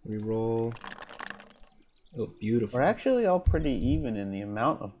 Reroll. Oh, beautiful. We're actually all pretty even in the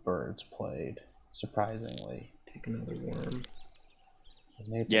amount of birds played, surprisingly. Take another worm.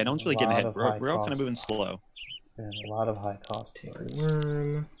 Yeah, no one's really getting ahead. We're all kind of moving slow. There's a lot of high cost. Take a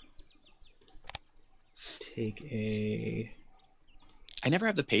worm. take a... I never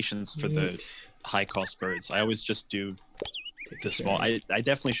have the patience for the high-cost birds. I always just do the small. I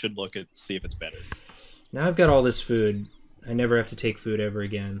definitely should look at see if it's better. Now I've got all this food. I never have to take food ever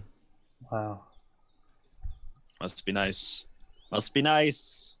again. Wow. Must be nice. Must be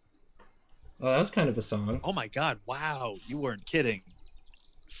nice. Oh, that was kind of a song. Oh my god, wow. You weren't kidding.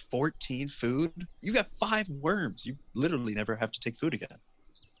 14 food? You got 5 worms. You literally never have to take food again.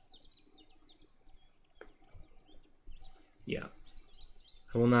 Yeah.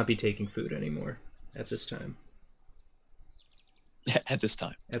 I will not be taking food anymore at this time. At this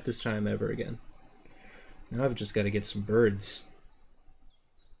time. At this time ever again. Now I've just got to get some birds.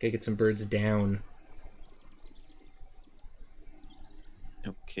 Gotta get some birds down.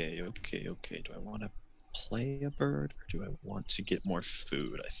 Okay. Do I want to play a bird or do I want to get more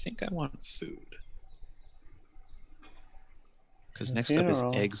food? I think I want food. Because next up is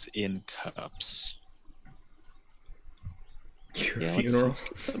eggs in cups. Your funeral? Let's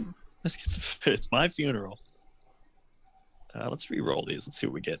get some. It's my funeral. Let's re-roll these and see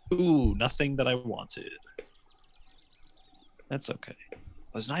what we get. Ooh, nothing that I wanted. That's okay.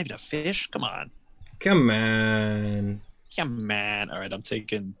 There's not even a fish? Come on. Come on. Come on. All right, I'm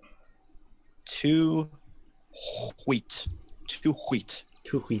taking 2 wheat. 2 wheat.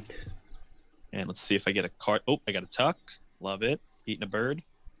 2 wheat. And let's see if I get a card. Oh, I got a tuck. Love it. Eating a bird.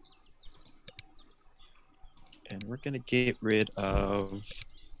 And we're going to get rid of...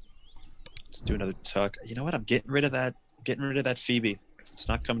 Let's do another tuck. You know what? I'm getting rid of that. Getting rid of that Phoebe. It's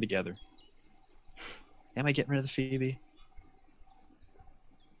not coming together. Am I getting rid of the Phoebe?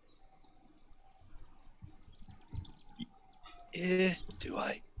 Do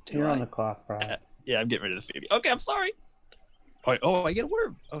I? You're on the clock, bro. Yeah, I'm getting rid of the Phoebe. Okay, I'm sorry. Oh, I get a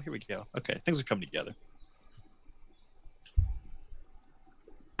worm. Oh, here we go. Okay, things are coming together.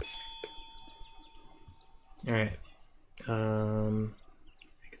 All right.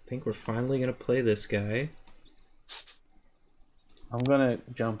 I think we're finally gonna play this guy. I'm gonna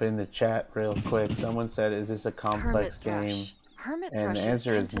jump in the chat real quick. Someone said, "Is this a complex game?" And the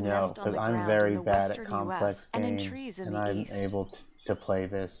answer is no, because I'm very bad at complex games, and I'm able to play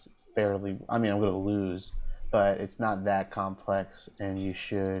this fairly. I mean, I'm gonna lose, but it's not that complex, and you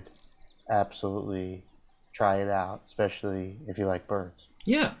should absolutely try it out, especially if you like birds.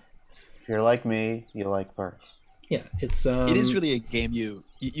 Yeah. If you're like me, you like birds. Yeah, it's it is really a game you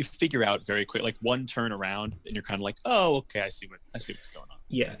figure out very quick. Like one turn around, and you're kind of like, oh, okay, I see what's going on.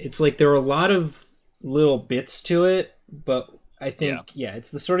 Yeah, it's like there are a lot of little bits to it, but I think it's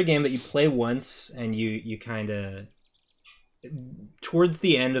the sort of game that you play once and you kind of towards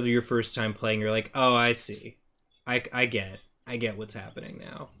the end of your first time playing, you're like, oh, I see, I get what's happening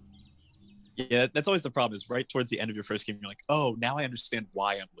now. Yeah, that's always the problem, is right towards the end of your first game, you're like, oh, now I understand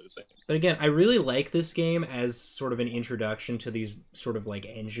why I'm losing. But again, I really like this game as sort of an introduction to these sort of like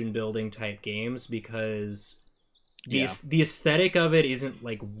engine building type games, because the aesthetic of it isn't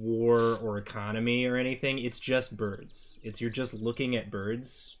like war or economy or anything. It's just birds. You're just looking at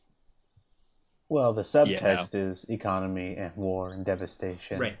birds. Well, the subtext is economy and war and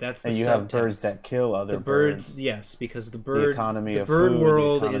devastation. Right, that's the and you subtext. Have birds that kill other birds. Yes, because the economy the of bird food,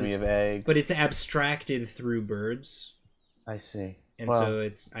 world the economy is, of eggs. but it's abstracted through birds. I see. And so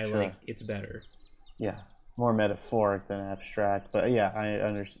like it's better. Yeah, more metaphoric than abstract, but yeah, I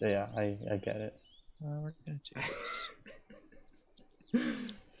understand. Yeah, I get it. We're gonna do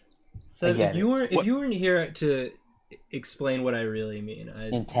this. So if you weren't here to explain what I really mean,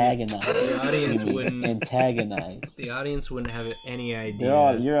 antagonize. The audience wouldn't antagonize. The audience wouldn't have any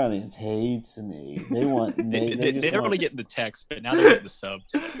idea. Your audience hates me. They want. They're only getting the text, but now they're getting the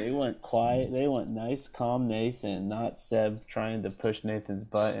subtext. They want quiet. They want nice, calm Nathan, not Seb trying to push Nathan's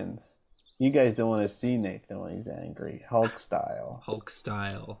buttons. You guys don't want to see Nathan when he's angry, Hulk style. Hulk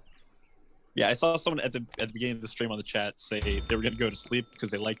style. Yeah, I saw someone at the beginning of the stream on the chat say they were going to go to sleep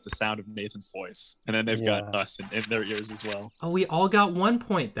because they liked the sound of Nathan's voice. And then they've got us in their ears as well. Oh, we all got 1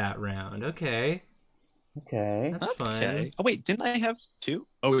 point that round. Okay. That's fun. Oh, wait, didn't I have 2?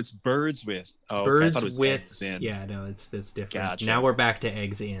 Oh, it's birds with. Oh, birds I thought it was with. Eggs in. Yeah, no, it's different. Gotcha. Now we're back to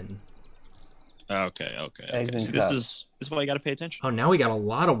eggs in. Okay. See, this is why you got to pay attention. Oh, now we got a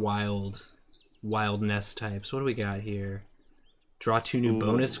lot of wild nest types. What do we got here? Draw 2 new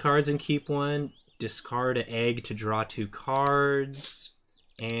bonus cards and keep 1. Discard an egg to draw 2 cards.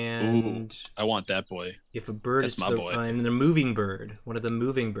 And I want that boy. If a bird That's is my boy. And a moving bird. One of the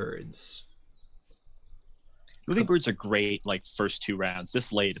moving birds. Moving birds are great, like first 2 rounds.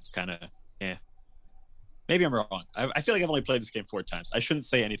 This late, it's kind of Maybe I'm wrong. I feel like I've only played this game 4 times. I shouldn't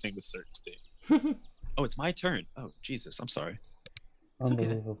say anything with certainty. Oh, it's my turn. Oh, Jesus, I'm sorry.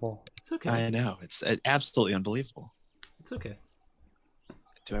 Unbelievable. It's okay. I know. It's absolutely unbelievable. It's okay.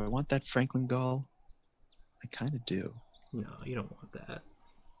 Do I want that Franklin Gall? I kind of do. No, you don't want that.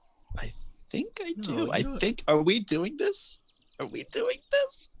 I think I do. No, I think. Are we doing this? Are we doing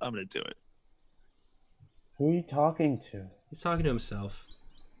this? I'm gonna do it. Who are you talking to? He's talking to himself.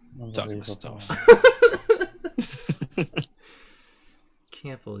 Talking to myself.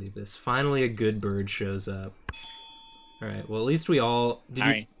 Can't believe this. Finally, a good bird shows up. All right. Well, at least we all.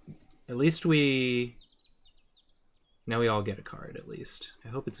 At least we. Now we all get a card. At least I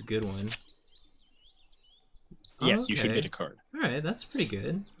hope it's a good one. Yes, you should get a card. All right, that's pretty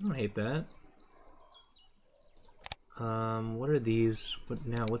good. I don't hate that. What are these?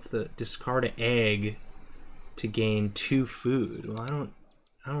 What's the discard an egg to gain 2 food? Well,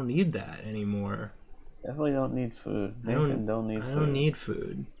 I don't need that anymore. Definitely don't need food. I don't need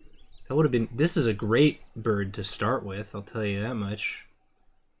food. That would have been. This is a great bird to start with. I'll tell you that much.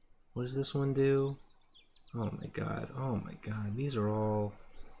 What does this one do? Oh my god. Oh my god. These are all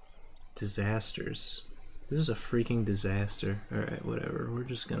disasters. This is a freaking disaster. All right, whatever. We're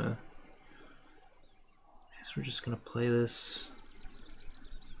just gonna play this.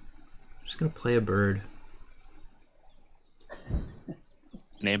 We're just gonna play a bird.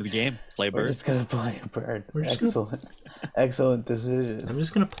 Name of the game. Play a bird. We're just gonna play a bird. Excellent. Excellent decision. I'm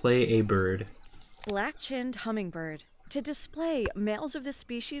just gonna play a bird. Black-chinned hummingbird. To display, males of this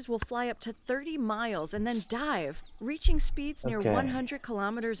species will fly up to 30 miles and then dive, reaching speeds near 100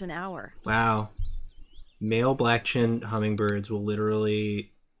 kilometers an hour. Wow. Male black-chinned hummingbirds will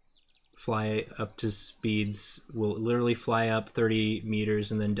literally fly up 30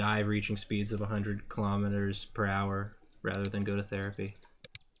 meters and then dive, reaching speeds of 100 kilometers per hour rather than go to therapy.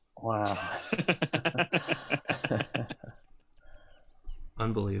 Wow.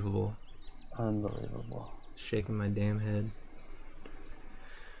 Unbelievable. Unbelievable. Shaking my damn head.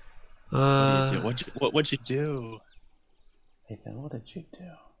 What'd you do? Nathan, what did you do?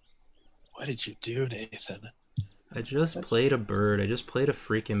 What did you do, Nathan? I just played a bird. I just played a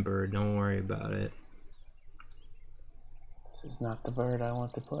freaking bird. Don't worry about it. This is not the bird I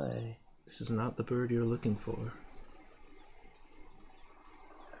want to play. This is not the bird you're looking for.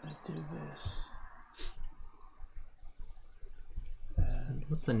 I do this.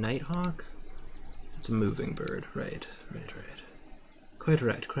 What's the nighthawk? It's a moving bird. Right. Quite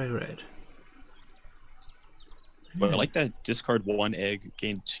right. Well, I like that. Discard 1 egg,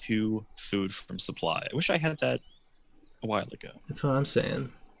 gain 2 food from supply. I wish I had that a while ago. That's what I'm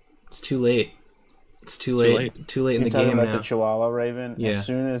saying. It's too late. It's too late. Too late in the game now. You're talking about the Chihuahua Raven? Yeah. As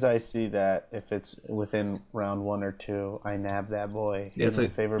soon as I see that, if it's within round 1 or 2, I nab that boy. Yeah, it's my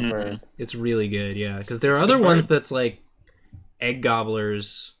favorite bird. It's really good, yeah. Because there are other ones that's like egg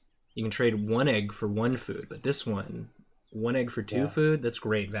gobblers. You can trade 1 egg for 1 food, but this one, 1 egg for 2 food, that's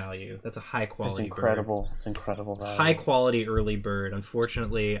great value. That's a high quality bird. It's incredible value. High quality early bird.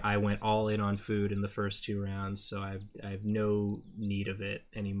 Unfortunately, I went all in on food in the first 2 rounds, so I have no need of it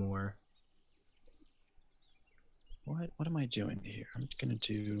anymore. What am I doing here? I'm gonna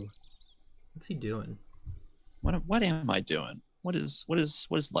do. What's he doing? What am I doing? What is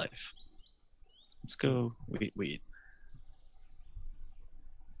life? Let's go wheat.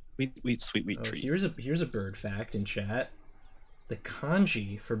 Sweet wheat treat. Here's a bird fact in chat. The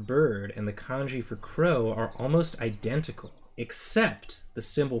kanji for bird and the kanji for crow are almost identical, except the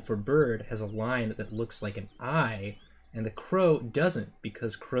symbol for bird has a line that looks like an eye, and the crow doesn't,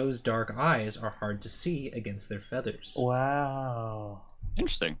 because crows' dark eyes are hard to see against their feathers. Wow.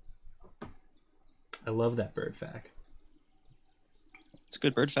 Interesting. I love that bird fact. It's a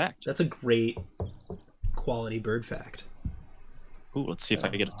good bird fact. That's a great quality bird fact. Ooh, let's see if I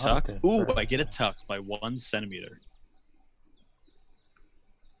can get a tuck. Ooh, I get a tuck by 1 centimeter.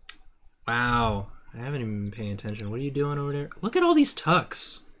 Wow. I haven't even been paying attention. What are you doing over there? Look at all these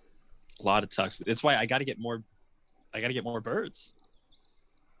tucks. A lot of tucks. That's why I gotta get more birds.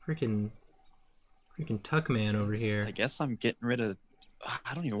 Freaking tuck man over here. I guess I'm getting rid of.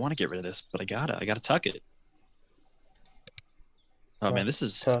 I don't even want to get rid of this, but I gotta tuck it. Oh man, this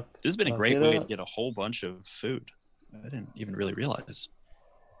has been a great way to get a whole bunch of food. I didn't even really realize.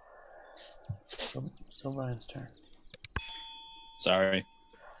 So Brian's turn. Sorry.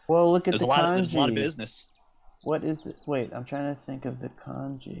 Well, look at the kanji. There's a lot of business. What is the? Wait, I'm trying to think of the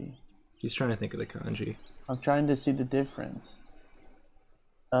kanji. He's trying to think of the kanji. I'm trying to see the difference.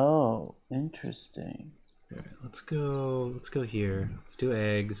 Oh, interesting. All right, let's go here. Let's do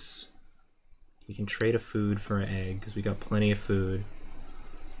eggs. We can trade a food for an egg because we got plenty of food.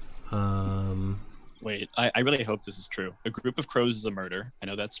 Wait, I really hope this is true. A group of crows is a murder. I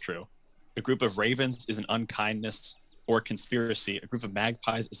know that's true. A group of ravens is an unkindness or conspiracy. A group of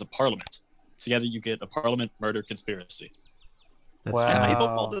magpies is a parliament. Together you get a parliament, murder, conspiracy. That's wow. I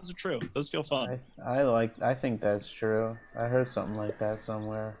hope all those are true. Those feel fun. I think that's true. I heard something like that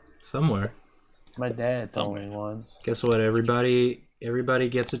somewhere. Somewhere. My dad told me once. Guess what? Everybody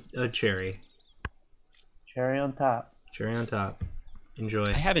gets a cherry. Cherry on top. Cherry on top. Enjoy.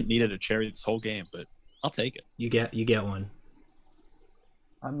 I haven't needed a cherry this whole game, but I'll take it. You get one.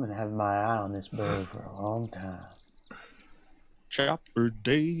 I'm gonna have my eye on this bird for a long time. Chopper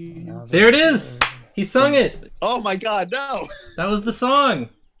Dave. There it is. He sung it. Oh my God, no! That was the song.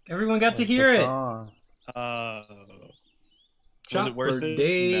 Everyone got to hear it. Was it worth Chopper it?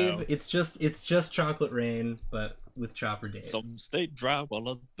 Dave. No. It's just Chocolate Rain, but with Chopper Dave. Some stay dry while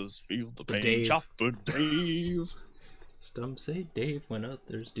others feel the pain. Dave. Chopper Dave. Some say Dave when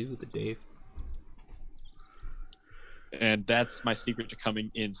others do the Dave. And that's my secret to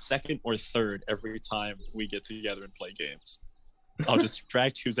coming in second or third every time we get together and play games. I'll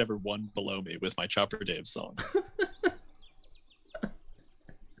distract who's ever one below me with my Chopper Dave song.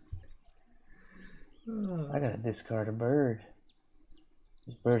 I gotta discard a bird.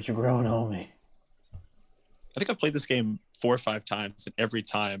 These birds are growing on me. I think I've played this game 4 or 5 times, and every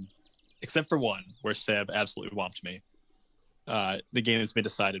time, except for one, where Seb absolutely whomped me, the game has been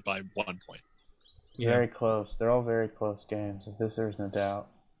decided by 1 point. Yeah. Very close. They're all very close games. Of this, there's no doubt.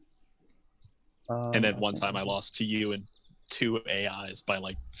 And then one time I lost to you and 2 AIs by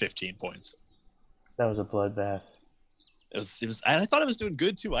like 15 points. That was a bloodbath. It was. I thought I was doing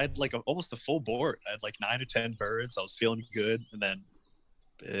good too. I had like almost a full board. I had like 9 or 10 birds. I was feeling good, and then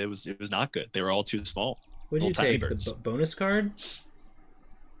it was not good. They were all too small. What did you tiny take? birds. The bonus card?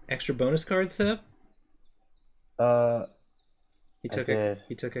 Extra bonus card, Seb? He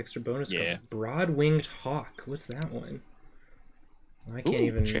took extra bonus Yeah. card. Broad-winged hawk. What's that one? I can't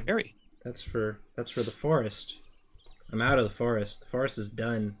even. Cherry. That's for the forest. I'm out of the forest. The forest is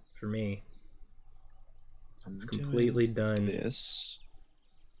done for me. It's completely done. This.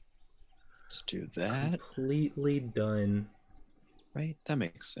 Let's do that. Completely done. Right? That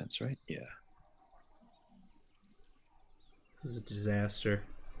makes sense, right? Yeah. This is a disaster.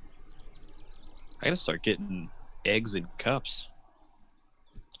 I gotta start getting eggs in cups.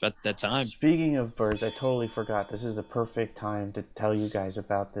 It's about that time. Speaking of birds, I totally forgot. This is the perfect time to tell you guys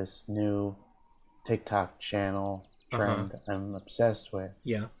about this new TikTok channel trend I'm obsessed with.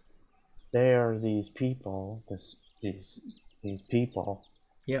 Yeah. There are these people, these people,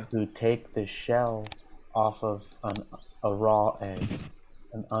 Yeah. who take the shell off of a raw egg,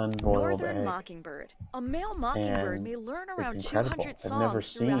 an unboiled Northern egg. mockingbird. A male mockingbird And may learn around it's incredible. 200 I've never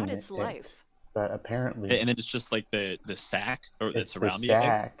songs throughout seen its it. life. But apparently, And then it's just like the sack or that's it's around the the egg.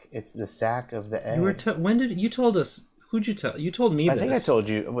 sack. It's the sack of the egg. You were when did you told us? Who'd you tell? You told me I this. think I told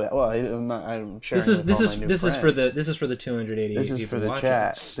you. Well, I'm sharing This is with all my new this is for friends. the 288 This people is for the watching.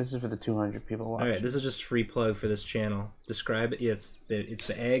 chat. This is for the 200 people watching. All right, this is just free plug for this channel. Describe it. It's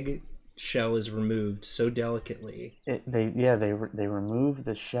the egg shell is removed so delicately. They remove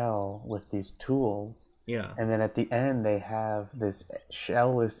the shell with these tools. Yeah. And then at the end they have this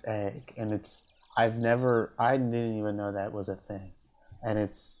shellless egg, and I didn't even know that was a thing, and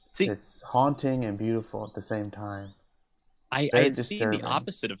it's haunting and beautiful at the same time. I Very had seen disturbing. the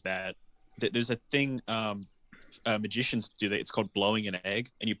opposite of that. There's a thing magicians do that. It's called blowing an egg,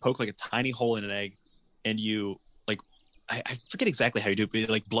 and you poke like a tiny hole in an egg, and you like I forget exactly how you do it, but you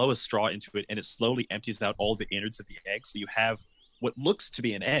like blow a straw into it, and it slowly empties out all the innards of the egg, so you have what looks to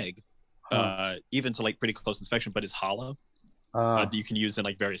be an egg, even to like pretty close inspection, but is hollow. That you can use in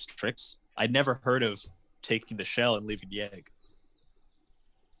like various tricks. I'd never heard of taking the shell and leaving the egg.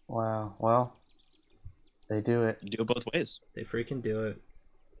 Wow. Well, they do it. You do it both ways. They freaking do it.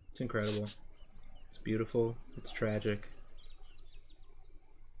 It's incredible. It's beautiful. It's tragic.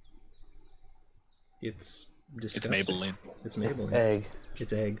 It's disgusting. It's Maybelline. It's Maybelline. It's egg.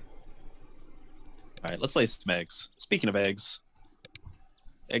 It's egg. All right, let's lay some eggs. Speaking of eggs,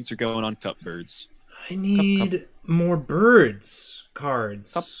 eggs are going on cup birds. I need more birds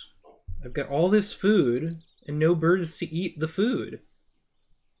cards. I've got all this food and no birds to eat the food.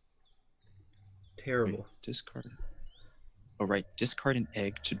 Terrible. Wait, discard. Oh, right. Discard an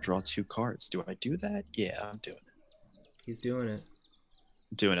egg to draw 2 cards. Do I do that? Yeah, I'm doing it. He's doing it.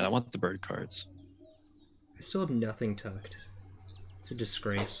 I'm doing it. I want the bird cards. I still have nothing tucked. It's a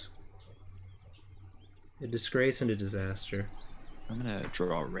disgrace. A disgrace and a disaster. I'm going to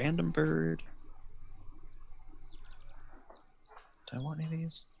draw a random bird. Do I want any of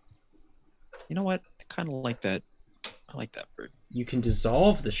these? You know what? I kind of like that. I like that bird. You can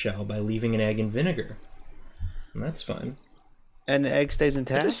dissolve the shell by leaving an egg in vinegar. And that's fun. And the egg stays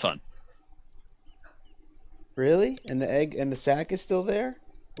intact? That is fun. Really? And the egg and the sac is still there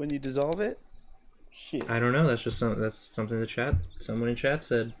when you dissolve it? Shit. I don't know. That's just something the chat. Someone in chat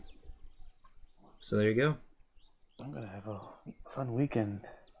said. So there you go. I'm gonna have a fun weekend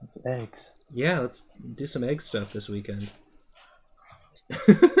with eggs. Yeah, let's do some egg stuff this weekend.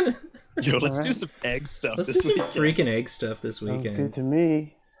 Yo, let's do some egg stuff let's this do some weekend. freaking egg stuff this weekend. Sounds good to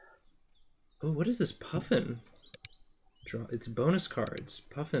me. Oh, what is this puffin? It's bonus cards.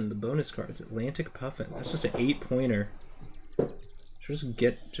 Puffin, the bonus cards. Atlantic Puffin. That's just an 8-pointer.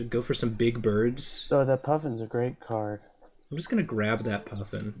 Should go for some big birds. Oh, that Puffin's a great card. I'm just gonna grab that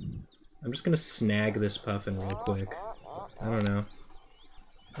Puffin. I'm just gonna snag this Puffin real quick. I don't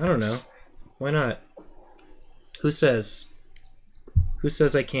know. Why not? Who says? Who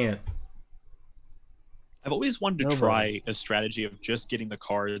says I can't? I've always wanted to try a strategy of just getting the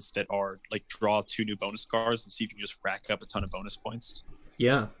cards that are like draw 2 new bonus cards and see if you can just rack up a ton of bonus points.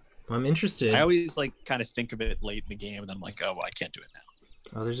 Yeah, I'm interested. I always like kind of think of it late in the game and then I'm like, oh, well, I can't do it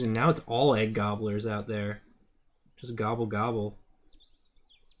now. Oh, now it's all egg gobblers out there. Just gobble gobble.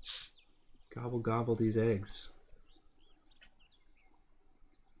 Gobble gobble these eggs.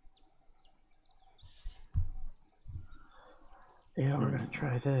 Yeah, we're gonna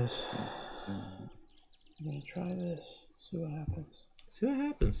try this. I'm gonna try this. See what happens. See what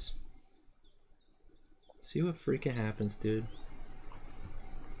happens. See what freaking happens, dude.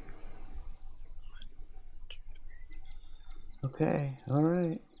 Okay,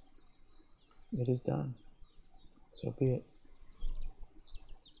 alright. It is done. So be it.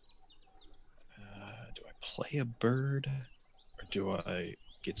 Do I play a bird or do I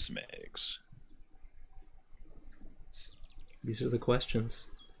get some eggs? These are the questions.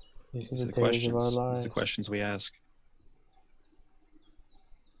 These are the questions. Of our lives. These are the questions we ask.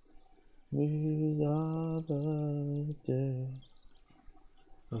 These are the days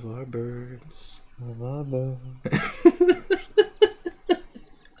of our birds. Of our birds.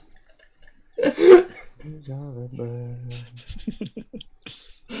 These are the birds.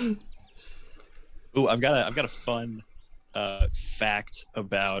 Ooh, I've got a fun fact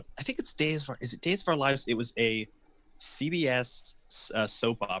about. I think it's Days of Our. Is it Days of Our Lives? It was a CBS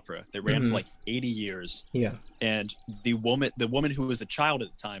soap opera that ran for like 80 years. Yeah. And the woman who was a child at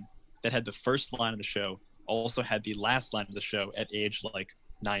the time that had the first line of the show also had the last line of the show at age like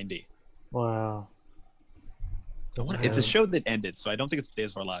 90. Wow. It's a show that ended, so I don't think it's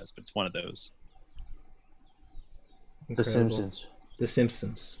Days of Our Lives, but it's one of those. Incredible. The Simpsons. The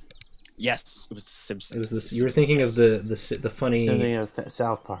Simpsons. Yes, it was The Simpsons. It was this. You were thinking of the funny. Something of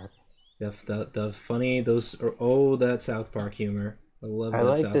South Park. The funny that South Park humor. I love. I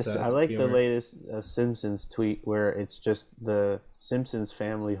like this. I like humor. the latest Simpsons tweet where it's just the Simpsons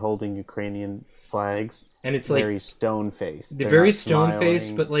family holding Ukrainian flags, and it's very like stone faced. They're very stone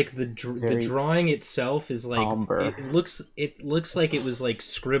faced, but like the drawing itself is like somber. It looks like it was like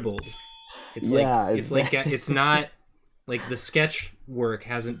scribbled. It's it's not like the sketch work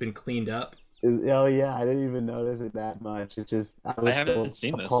hasn't been cleaned up. Oh yeah, I didn't even notice it that much. It's just I haven't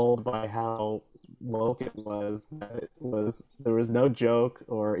seen this. Appalled by how woke it was. There was no joke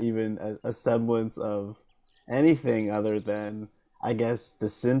or even a semblance of anything other than, I guess, The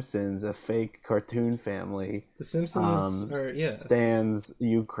Simpsons, a fake cartoon family. The Simpsons stands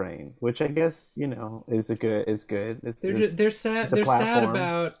Ukraine, which I guess is good. They're sad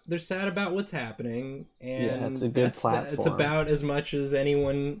about what's happening, and it's a good platform. It's about as much as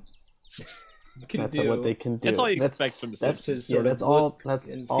anyone can do. What they can do. That's all you expect from The Simpsons. That's all that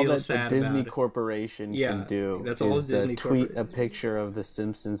the Disney Corporation can do. That's all Disney tweet a picture of The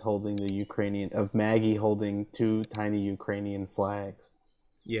Simpsons holding of Maggie holding 2 tiny Ukrainian flags.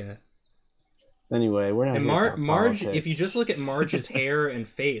 Yeah. Anyway, we're not. And Marge, if you just look at Marge's hair and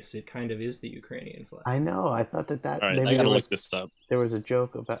face, it kind of is the Ukrainian flag. I know. I thought that. All right, I gotta look this up. There was a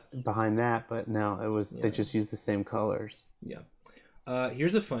joke behind that, but no, it was they just used the same colors. Yeah.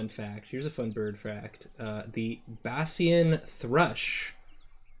 Here's a fun fact. Here's a fun bird fact. The Bassian thrush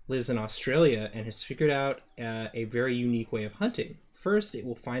lives in Australia and has figured out a very unique way of hunting. First, it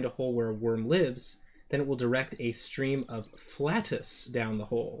will find a hole where a worm lives. Then it will direct a stream of flatus down the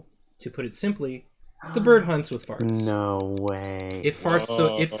hole. To put it simply, the bird hunts with farts. No way. It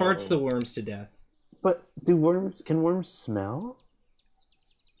farts the worms to death. But can worms smell?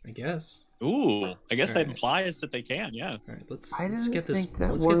 I guess. Ooh, I guess that implies that they can, yeah. All right, let's get this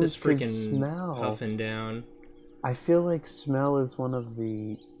freaking puffin down. I feel like smell is one of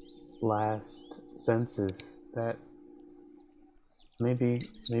the last senses that maybe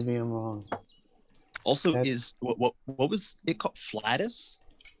I'm wrong. Also, what was it called? Flatus?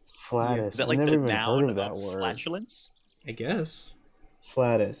 Flatus. Is that like I've never the even noun heard of of that word. Flatulence? I guess.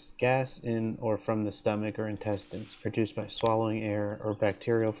 Flatus, gas in or from the stomach or intestines, produced by swallowing air or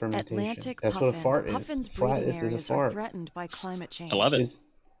bacterial fermentation. Atlantic That's puffin. what a fart is. Puffin's Flatus breeding is a areas fart. are threatened by climate change. I love it.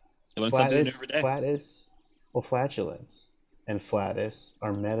 I learn something new every day. Flatus, well, flatulence and flatus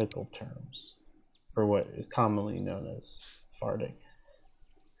are medical terms for what is commonly known as farting.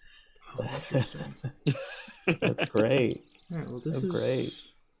 Oh, interesting. That's great. All right, well, so great.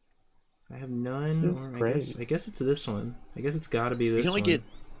 I have none. This is great. I guess it's this one. I guess it's got to be this one.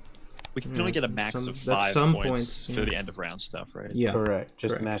 We can only get a max of 5 points for the end of round stuff, right? Yeah. Correct.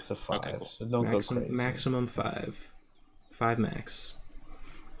 Just correct. max of 5. Okay, cool. So don't go crazy. Maximum 5. 5 max.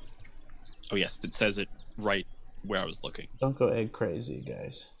 Oh, yes. It says it right where I was looking. Don't go egg crazy,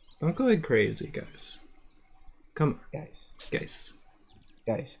 guys. Don't go egg crazy, guys. Come on.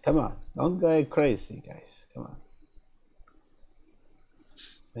 Guys, come on. Don't go egg crazy, guys. Come on.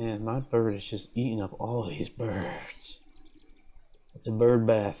 Man, my bird is just eating up all these birds. It's a bird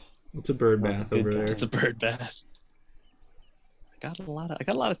bath. It's a bird bath over there. It's a bird bath. I got a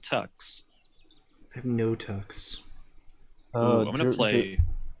lot of tucks. I have no tucks. Oh, I'm gonna play.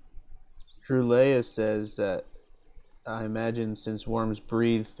 Drew Leia says that I imagine since worms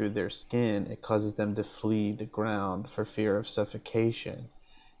breathe through their skin, it causes them to flee the ground for fear of suffocation.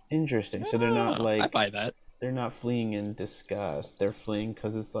 Interesting. So they're not I buy that. They're not fleeing in disgust. They're fleeing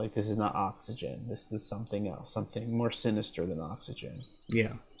because it's like, this is not oxygen. This is something else, something more sinister than oxygen.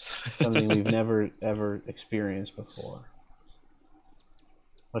 Yeah. Something we've never, ever experienced before.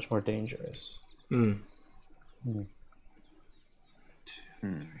 Much more dangerous. Mm. Mm. 2,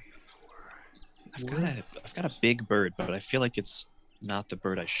 3, 4. I've got a big bird, but I feel like it's not the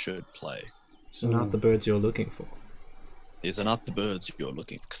bird I should play. So not the birds you're looking for. These are not the birds you're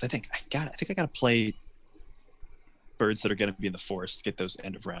looking for. Because I think I gotta play birds that are gonna be in the forest, get those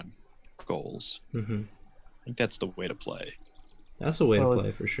end of round goals. Mm-hmm. I think that's the way to play. That's the way to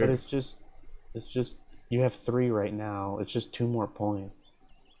play for sure. But it's just you have 3 right now. It's just 2 more points.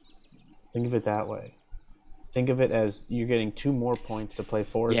 Think of it that way. Think of it as you're getting 2 more points to play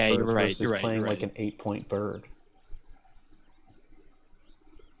forest bird versus playing like an 8-point bird.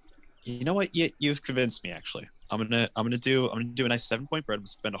 You know what? You've convinced me. Actually, I'm gonna do a nice 7-point bird. I'm gonna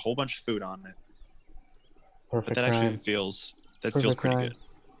spend a whole bunch of food on it. Perfect. But that actually feels pretty good.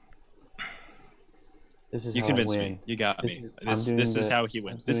 This is you how convinced I win. me. You got me. This is how he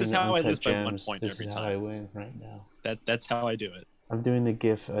wins. This is how I lose by 1 point every time. This is how I win right now. That's how I do it. I'm doing the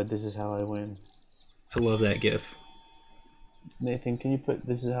GIF. This is how I win. I love that GIF. Nathan, can you put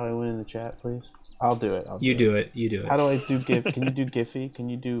 "This is how I win" in the chat, please? I'll do it. You do it. How do I do GIF? Can you do Giphy? Can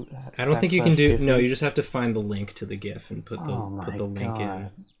you do? I don't think you can do. Giphy? No, you just have to find the link to the GIF and put the link in.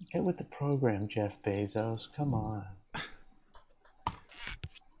 Get with the program, Jeff Bezos. Come on.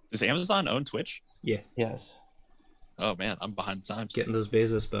 Does Amazon own Twitch? Yeah. Yes. Oh man, I'm behind the times. Getting those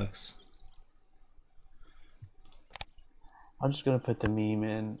Bezos bucks. I'm just gonna put the meme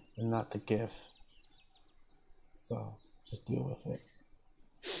in and not the GIF. So just deal with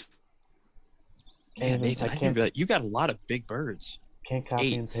it. Man, Nathan, I can't. You got a lot of big birds. Can't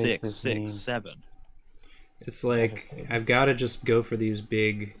copy and paste this meme. 7. It's like I've got to just go for these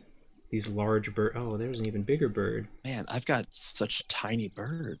large bird. Oh, there's an even bigger bird. Man, I've got such tiny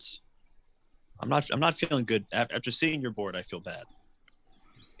birds. I'm not feeling good after seeing your board. I feel bad.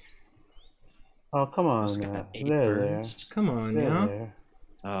 Oh, come on now. There. Come on now.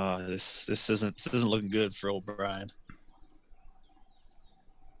 This isn't looking good for old Brian.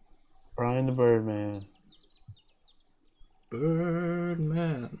 Brian the Birdman.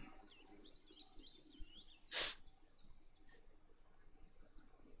 Birdman.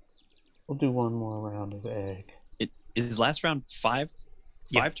 We'll do one more round of egg. Is last round 5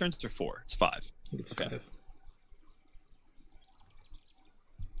 turns or 4? It's 5. I think it's 5.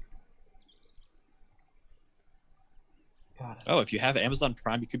 Got it. Oh, if you have Amazon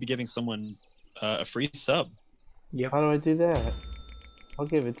Prime, you could be giving someone a free sub. Yeah. How do I do that? I'll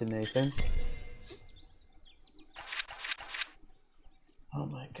give it to Nathan. Oh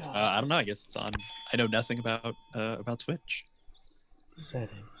my god. I don't know. I guess it's on. I know nothing about Twitch.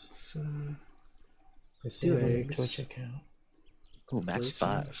 Settings. Let's do eggs. Twitch account. Oh, max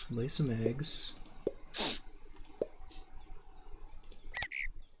 5. Lay some eggs.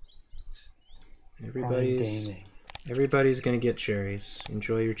 Everybody's gonna get cherries.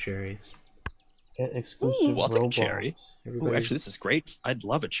 Enjoy your cherries. Get exclusive I'll take a cherry. Ooh, actually, this is great. I'd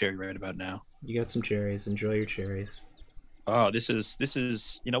love a cherry right about now. You got some cherries. Enjoy your cherries. Oh, this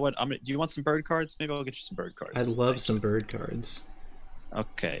is. You know what? Do you want some bird cards? Maybe I'll get you some bird cards. I'd love some bird cards.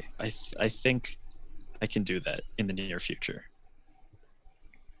 Okay, I think I can do that in the near future.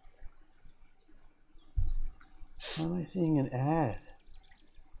 How am I seeing an ad?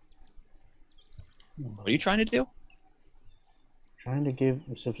 What are you trying to do? I'm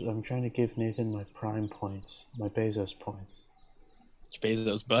trying to give Nathan my prime points, my Bezos points.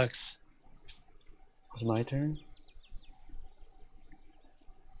 Bezos bucks. It's my turn.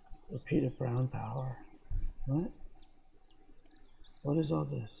 Repeated brown power. What? What is all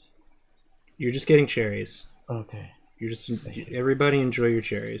this? You're just getting cherries. Okay. You're just everybody enjoy your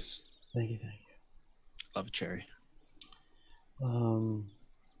cherries. Thank you. Love a cherry.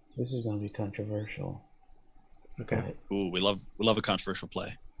 This is gonna be controversial. Okay. Ooh, we love a controversial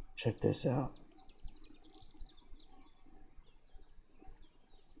play. Check this out.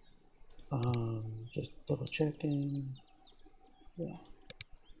 Just double checking. Yeah.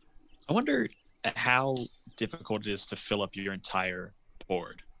 I wonder how difficult it is to fill up your entire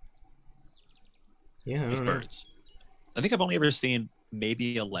board. Yeah, with birds. I think I've only ever seen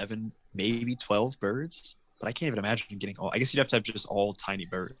maybe 11, maybe 12 birds, but I can't even imagine getting all. I guess you'd have to have just all tiny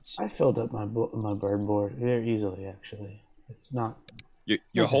birds. I filled up my bird board very easily, actually. It's not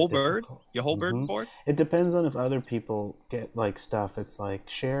your whole bird, your whole bird board. It depends on if other people get like stuff. It's like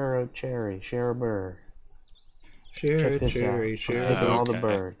share a cherry, share a bird. Share a cherry, share. Taking all the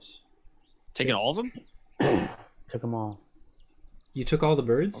birds. Taking all of them. Took them all. You took all the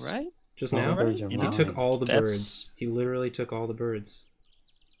birds? All right. Just now? He took all the birds. He literally took all the birds.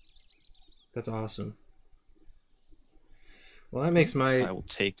 That's awesome. Well, that makes my... I will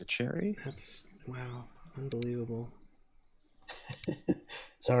take a cherry. That's... Wow. Unbelievable.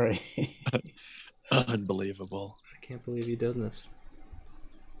 Sorry. Unbelievable. I can't believe you done this.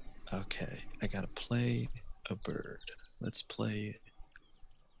 Okay. I gotta play a bird. Let's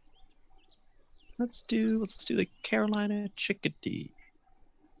do the Carolina chickadee.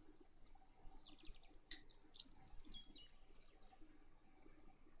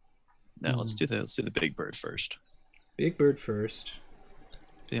 No, let's do the big bird first. Big bird first.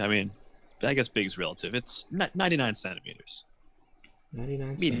 Yeah, I mean, I guess big is relative. It's 99 centimeters.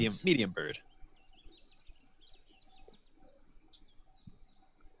 99 medium bird.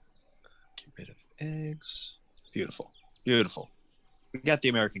 Get rid of eggs. Beautiful. We got the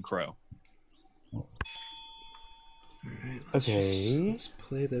American crow. All right, let's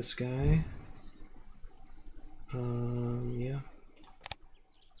play this guy. Yeah.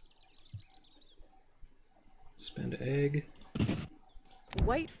 Spend egg.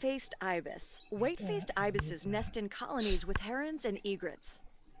 White-faced ibis. White-faced ibises nest in colonies with herons and egrets.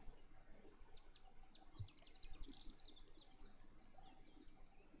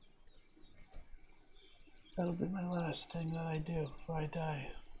 That'll be my last thing that I do before I die.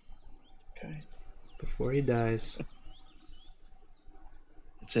 Okay. Before he dies.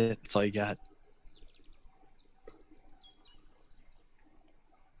 That's it. That's all you got.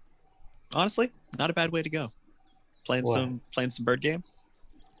 Honestly, not a bad way to go. Playing some bird game.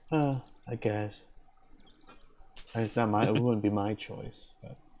 I guess. It's not my. It wouldn't be my choice,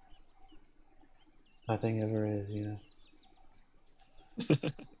 but nothing ever is, you know.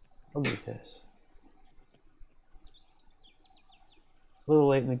 I'll do this. A little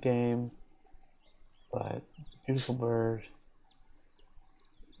late in the game, but it's a beautiful bird,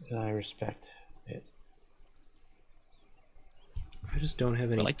 and I respect it. I just don't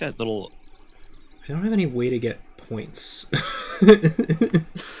have any. I like that little. I don't have any way to get points.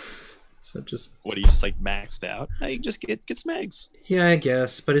 So just. What, are you just like maxed out? No, you just get some eggs. Yeah, I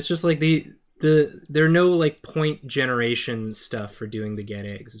guess, but it's just like there are no like point generation stuff for doing the get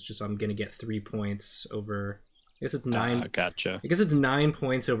eggs. It's just I'm gonna get 3 points over. I guess it's 9. Gotcha. I guess it's 9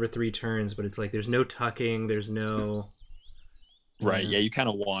 points over 3 turns, but it's like there's no tucking. There's no. Right. Yeah. You kind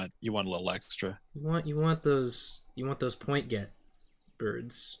of want a little extra. You want those point get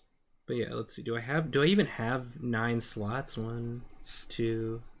birds. But yeah, let's see. Do I even have 9 slots? 1,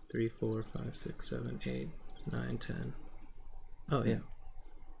 2, 3, 4, 5, 6, 7, 8, 9, 10. Oh yeah.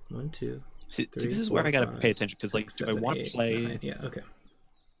 1, 2. See, this is where I gotta pay attention because, like, do I want to play? 9. Yeah. Okay.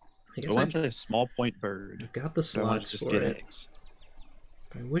 Do I want to play a small point bird? I've got the slots just for get it. Eggs?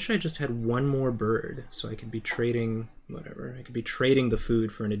 I wish I just had one more bird so I could be trading whatever. I could be trading the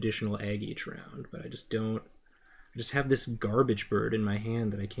food for an additional egg each round, but I just don't. I just have this garbage bird in my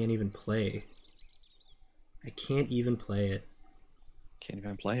hand that I can't even play. I can't even play it. Can't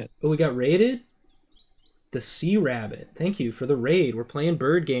even play it. Oh, we got raided? The Sea Rabbit. Thank you for the raid. We're playing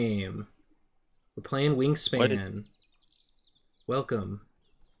bird game. We're playing Wingspan. Welcome.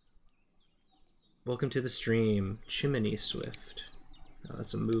 Welcome to the stream. Chimney Swift. Oh,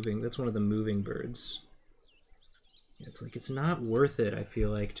 that's one of the moving birds. It's like, it's not worth it, I feel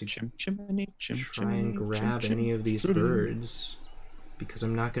like, to try and grab any of these birds because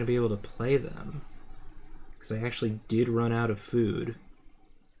I'm not going to be able to play them because I actually did run out of food.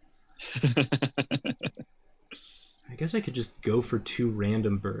 I guess I could just go for 2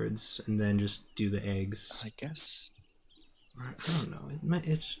 random birds and then just do the eggs. I guess. I don't know.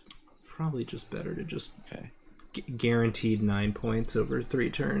 It's probably just better to just okay. Guaranteed 9 points over 3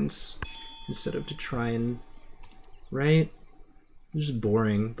 turns instead of to try and right. It's just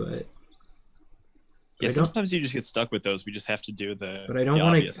boring, but yeah. Sometimes you just get stuck with those. We just have to do the. But I don't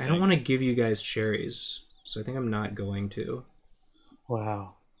want to. I don't want to give you guys cherries, so I think I'm not going to.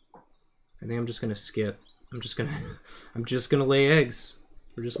 Wow. I think I'm just gonna skip. I'm just gonna lay eggs.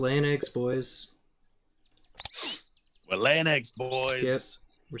 We're just laying eggs, boys. We're laying eggs, boys. Skip.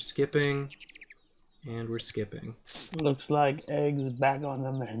 We're skipping, and we're skipping. Looks like eggs back on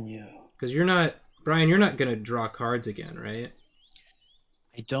the menu. Because you're not, Brian. You're not gonna draw cards again, right?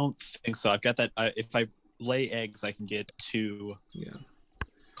 I don't think so. I've got that. If I lay eggs, I can get 2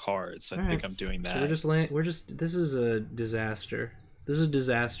 cards. So I think I'm doing that. So we're just laying. This is a disaster. This is a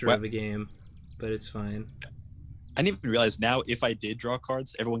disaster of a game, but it's fine. I didn't even realize now if I did draw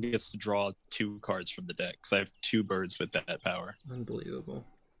cards, everyone gets to draw 2 cards from the deck because I have 2 birds with that power. Unbelievable.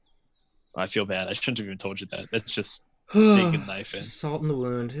 I feel bad. I shouldn't have even told you that. That's just digging a knife in. Salt in the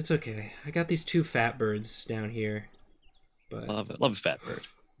wound. It's okay. I got these 2 fat birds down here. But love it. Love a fat bird.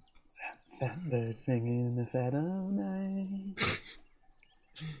 Fat bird singing the fat all night.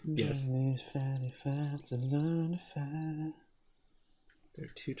 Yes. These fatty fats and learn to fat. There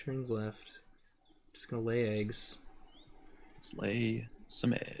are 2 turns left. Just gonna lay eggs. Let's lay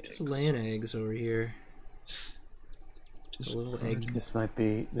some eggs. Just laying eggs over here. Just a little egg.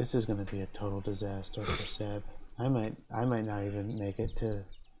 This is gonna be a total disaster for Seb. I might not even make it to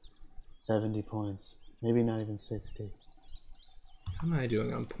 70 points. Maybe not even 60. How am I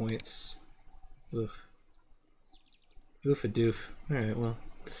doing on points? Oof. Oof a doof. Alright, well.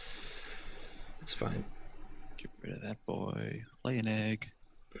 It's fine. Get rid of that boy. Lay an egg.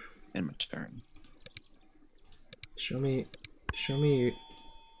 And my turn. Show me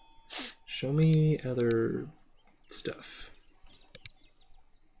other stuff.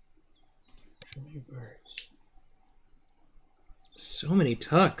 Show me birds. So many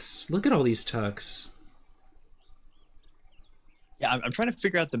tucks. Look at all these tucks. Yeah, I'm trying to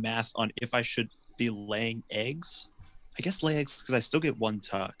figure out the math on if I should be laying eggs. I guess lay eggs because I still get 1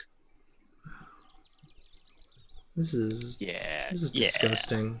 tuck. This is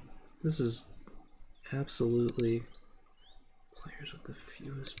disgusting. This is absolutely players with the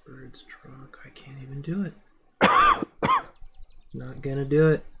fewest birds truck. I can't even do it. Not gonna do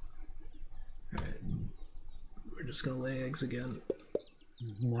it. Alright. We're just gonna lay eggs again.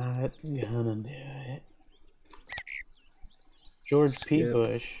 Not gonna do it. George P.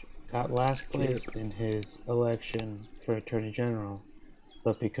 Bush got last place in his election for Attorney General,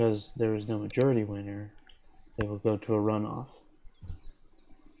 but because there was no majority winner, they will go to a runoff.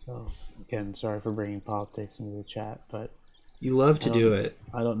 So, again, sorry for bringing politics into the chat, but... You love to do it.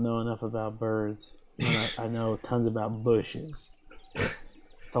 I don't know enough about birds. I know tons about bushes.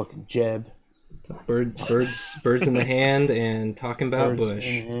 Talking Jeb. Birds in the hand and talking about birds bush.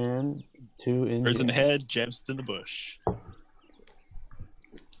 In hand, 2 in birds in the head, Jeb's in the bush.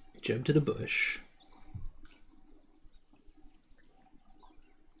 Jeb to the bush.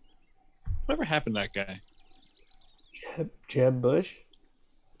 Whatever happened to that guy? Jeb Bush?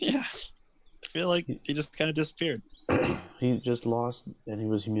 Yeah. I feel like he just kind of disappeared. He just lost and he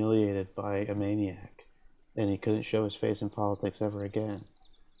was humiliated by a maniac. And he couldn't show his face in politics ever again.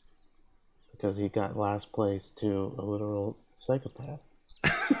 Because he got last place to a literal psychopath.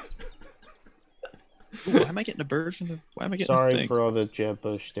 Ooh, why am I getting a bird from the... Why am I getting Sorry for all the Jeb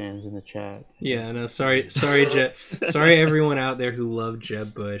Bush stands in the chat. Yeah, no, sorry Jeb. Sorry everyone out there who loved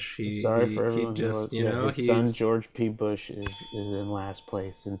Jeb Bush. Sorry for everyone who just, his son George P. Bush is in last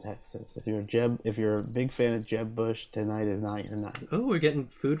place in Texas. If you're a big fan of Jeb Bush, tonight is not your night. Oh, we're getting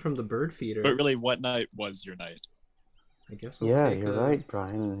food from the bird feeder. But really, what night was your night? I guess you're right,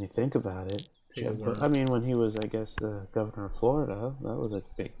 Brian, when you think about it. I mean, when he was, I guess, the governor of Florida, that was a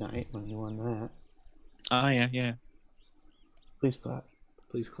big night when he won that. Oh, yeah. Please clap.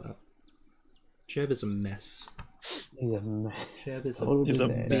 Please clap. Jeb is a mess. He's a mess. Jeb is He's a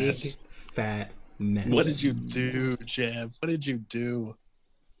big, fat mess. What did you do, Jeb? What did you do?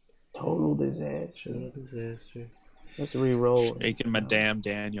 Total disaster. Total disaster. Let's re-roll. Shaking my damn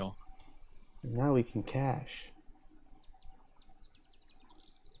Daniel. And now we can cash.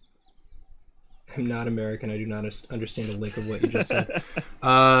 I'm not American. I do not understand a lick of what you just said.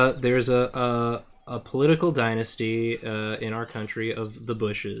 There's a political dynasty in our country of the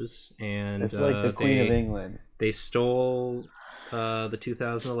Bushes, and it's like the Queen of England. They stole the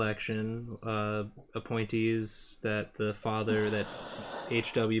 2000 election, appointees that the father that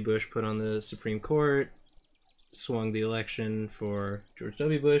H.W. Bush put on the Supreme Court swung the election for George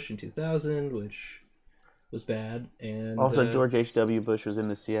W. Bush in 2000, which was bad. And also, George H.W. Bush was in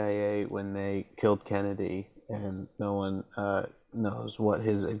the CIA when they killed Kennedy, and no one knows what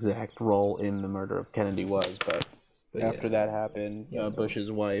his exact role in the murder of Kennedy was. But after that happened, Bush's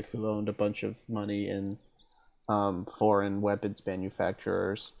wife, who owned a bunch of money in foreign weapons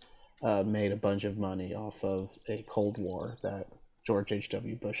manufacturers, made a bunch of money off of a Cold War that George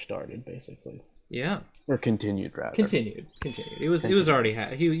H.W. Bush started, basically. Yeah. Or continued, rather. Continued. It was already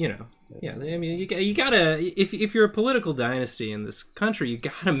I mean, you gotta if you're a political dynasty in this country, you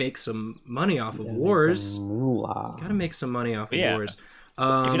gotta make some money off of wars. You gotta make some money off of wars.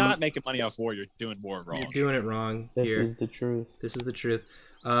 If you're not making money off war, you're doing war wrong. You're doing it wrong. This is the truth. This is the truth.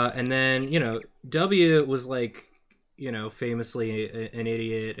 And then W was like, famously an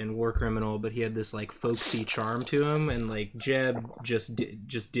idiot and war criminal, but he had this like folksy charm to him, and like Jeb just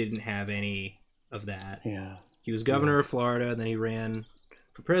didn't have any of that. Yeah. He was governor of Florida, and then he ran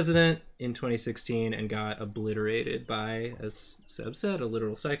for president in 2016 and got obliterated by, as Seb said, a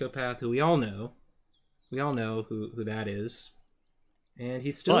literal psychopath who we all know. We all know who that is. And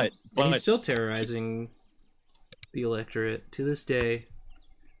he's still he's still terrorizing the electorate to this day.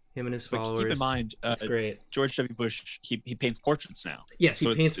 Him and his followers. Keep in mind, it's great. George W. Bush, he paints portraits now. Yes,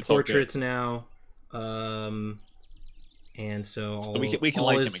 he paints portraits now. And so we can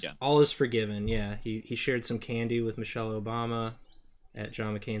like him again. All is forgiven. Yeah, he shared some candy with Michelle Obama at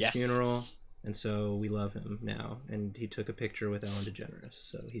John McCain's funeral, and so we love him now. And he took a picture with Ellen DeGeneres,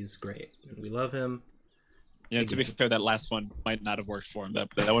 so he's great, and we love him. Yeah, to be fair, that last one might not have worked for him. That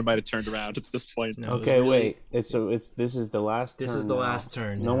one might have turned around at this point. No, okay, wait. This is the last turn. This is the last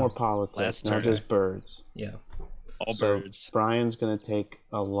turn. No more politics. Not just birds. Yeah. All birds. Brian's gonna take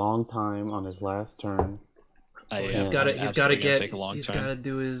a long time on his last turn. He's got to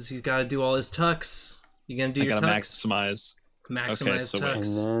do all his tucks. You gonna do your tucks? Maximize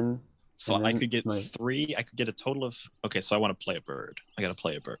tucks. And I could get 3. I could get a total of. Okay, so I want to play a bird. I got to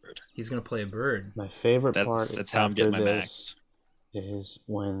play a bird. He's gonna play a bird. My favorite part. That's how I'm getting my max. Is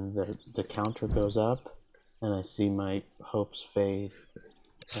when the counter goes up, and I see my hopes fade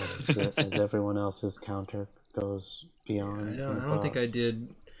as everyone else's counter goes beyond. I don't think I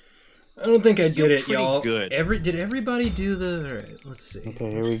did. I don't think I did it, y'all. Good. Did everybody do the? All right, let's see. Okay,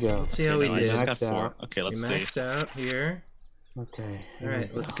 here we go. Let's see how we did. I just got 4. Okay, let's see. Maxed out here. Okay. All right,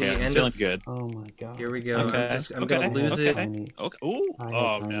 let's see. I'm feeling good. Oh my god. Here we go. Okay. I'm gonna lose it. Okay. Ooh.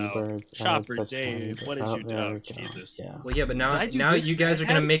 Oh no. Chopper Dave, what did you do? Jesus. Yeah. Well, yeah, but now you guys are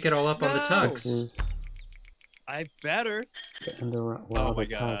gonna make it all up on the tucks. I better. Oh my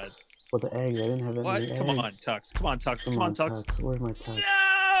god. Well, the eggs. I didn't have any eggs. Come on, Tux. Come on, Tux. Where's my Tux?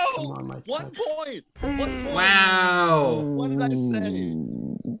 No! Come on, my Tux. 1 point. 1 point. Wow. What did I say?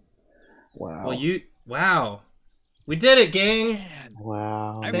 Wow. Well, wow. We did it, gang. Man.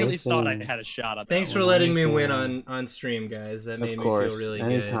 Wow. I really thought I had a shot on that. Thanks for letting me win on stream, guys. That made me feel really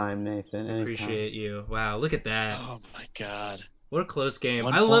good. Anytime, Nathan. Anytime. Appreciate you. Wow, look at that. Oh my god. What a close game.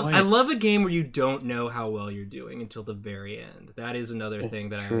 1 I point. love a game where you don't know how well you're doing until the very end. That is another thing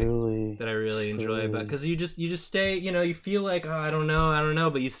that I really enjoy about, because you just stay, you feel like, oh, I don't know,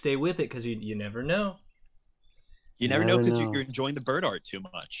 but you stay with it because you never know. You never know because you're enjoying the bird art too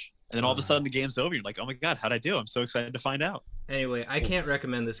much. And then all of a sudden the game's over. You're like, oh my god, how'd I do? I'm so excited to find out. Anyway, I can't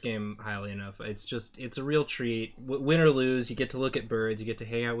recommend this game highly enough. It's a real treat. Win or lose, you get to look at birds, you get to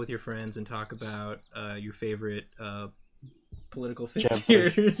hang out with your friends and talk about your favorite political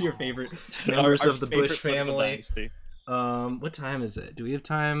figures, your favorite members of the Bush family. What time is it? Do we have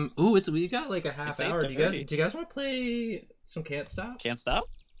time? Ooh, we got like a half hour. Do you guys want to play some Can't Stop? Can't Stop?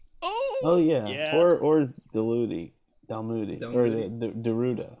 Oh yeah. Or Dalmoody. Or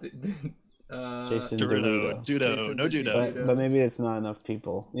Deruda. Jason Derudo. No judo. But maybe it's not enough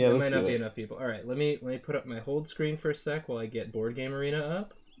people. Yeah, there might not be enough people. All right, let me put up my hold screen for a sec while I get Board Game Arena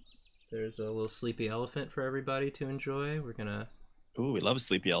up. There's a little sleepy elephant for everybody to enjoy. We're gonna. Ooh, we love a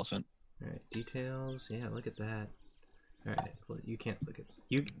sleepy elephant. All right, details. Yeah, look at that. All right, well, you can't look at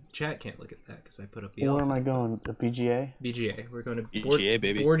chat can't look at that because I put up the. Where am I going? The BGA. BGA. We're going to BGA,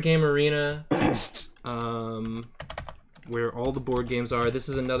 baby. Board Game Arena. Where all the board games are. This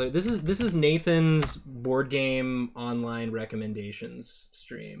is Nathan's board game online recommendations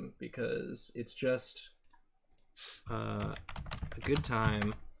stream because it's just a good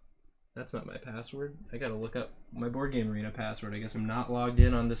time. That's not my password. I gotta look up my Board Game Arena password. I guess I'm not logged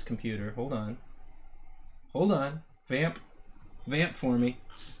in on this computer. Hold on. Vamp for me.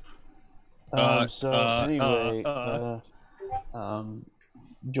 Anyway,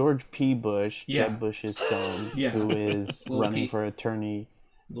 George P. Bush, Jeb Bush's son, who is running for attorney.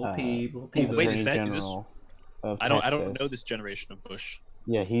 Attorney General of Texas. I don't know this generation of Bush.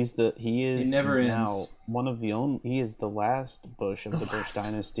 Yeah, he is ends. One of the only. He is the last Bush of the Bush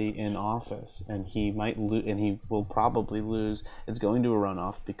dynasty in office, and he might lose, and he will probably lose. It's going to a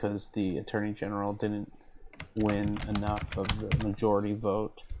runoff because the attorney general didn't win enough of the majority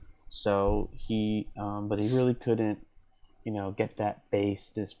vote. So but he really couldn't, get that base.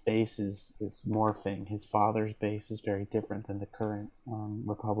 This base is morphing. His father's base is very different than the current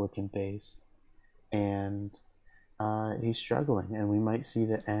Republican base, and he's struggling. And we might see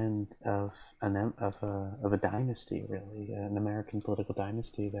the end of a dynasty, really, an American political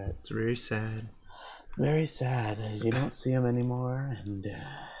dynasty. It's very sad. Very sad. You don't see him anymore, and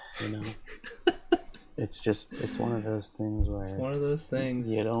it's one of those things where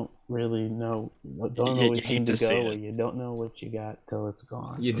you don't really know what always seem to go, or you don't know what you got till it's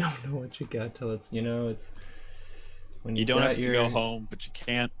gone. You don't know what you got till it's it's when you don't have to go home, but you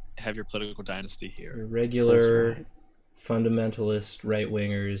can't have your political dynasty here. Your regular fundamentalist right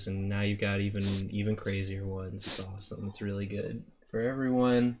wingers, and now you've got even crazier ones. It's awesome. It's really good for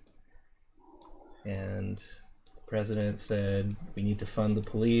everyone. And the president said we need to fund the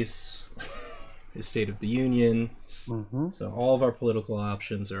police. His State of the Union. Mm-hmm. So all of our political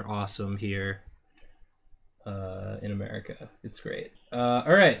options are awesome here in America. It's great. All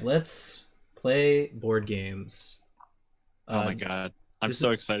right, let's play board games. Oh my god. I'm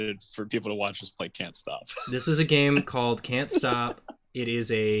so excited for people to watch us play Can't Stop. This is a game called Can't Stop. It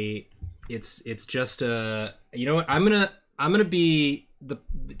is it's just a, what, I'm gonna be the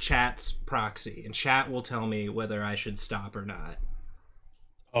chat's proxy, and chat will tell me whether I should stop or not.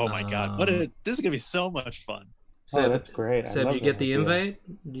 Oh my god! This is gonna be so much fun. That's great. Seb, did you get the invite?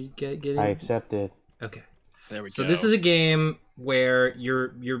 Did you get it? I accepted. Okay. There we go. So this is a game where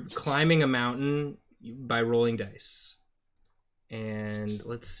you're climbing a mountain by rolling dice, and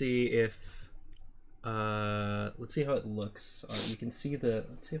let's see how it looks. You can see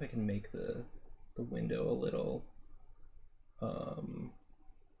let's see if I can make the window a little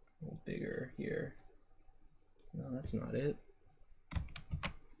bigger here. No, that's not it.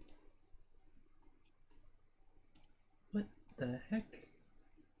 What the heck?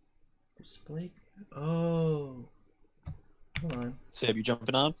 Display. Oh. Hold on. Seb, you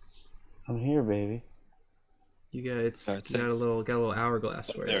jumping on? I'm here, baby. You got got a little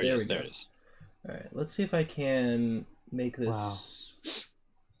hourglass for it. There it is. There it is. All right. Let's see if I can make this. Wow.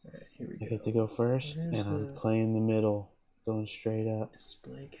 All right. Here we go. I get to go first, and I'm playing the middle, going straight up.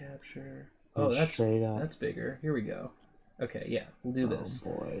 Display capture. Oh, that's straight up. That's bigger. Here we go. Okay. Yeah, we'll do this. Oh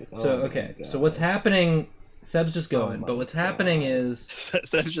boy. So what's happening? Seb's just going, but what's happening is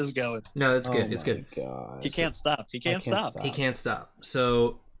Seb's just going. No, it's good. It's good. He can't stop. He can't stop. He can't stop.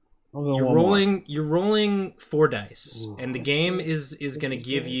 So you're rolling 4 dice. Ooh, and the game is going to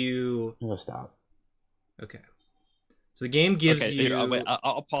give you. I'm gonna stop. Okay. So the game gives you. Wait,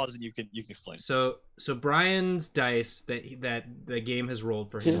 I'll pause and you can explain. So Brian's dice that the game has rolled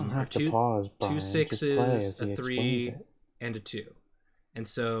for him. You don't have to pause, Brian. 2 6s, a 3, and a 2, and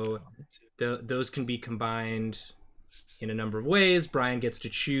so those can be combined in a number of ways. Brian gets to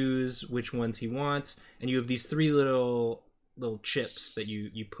choose which ones he wants, and you have these 3 little chips that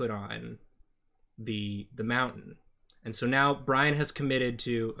you put on the mountain. And so now Brian has committed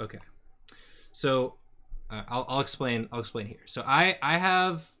to. Okay, so I'll explain here. So I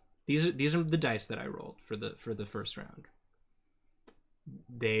have these are the dice that I rolled for the first round.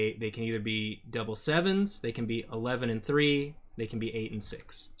 They can either be double 7s, they can be 11 and 3, they can be 8 and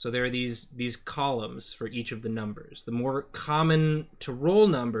 6. So there are these columns for each of the numbers. The more common to roll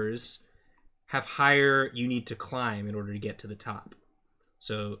numbers have higher you need to climb in order to get to the top.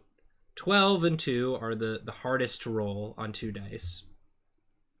 So 12 and 2 are the hardest to roll on 2 dice.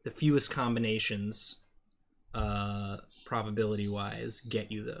 The fewest combinations, probability wise,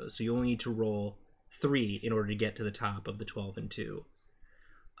 get you those. So you only need to roll 3 in order to get to the top of the 12 and 2.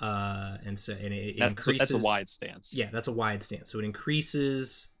 And it increases. That's a wide stance. Yeah, that's a wide stance. So it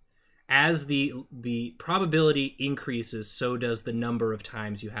increases as the probability increases. So does the number of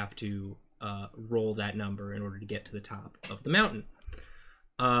times you have to roll that number in order to get to the top of the mountain.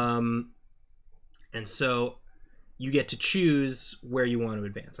 And so you get to choose where you want to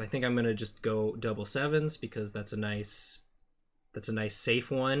advance. I think I'm gonna just go double 7s because that's a nice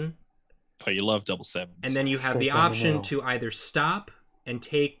safe one. Oh, you love double 7s. And then you have the option to either stop and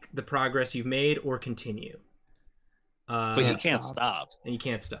take the progress you've made or continue. But you can't stop. And you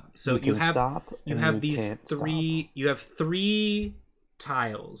can't stop. So you have these 3 you have 3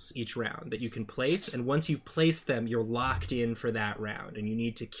 tiles each round that you can place, and once you place them, you're locked in for that round, and you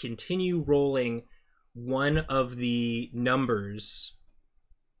need to continue rolling one of the numbers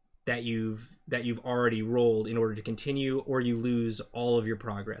that you've already rolled in order to continue, or you lose all of your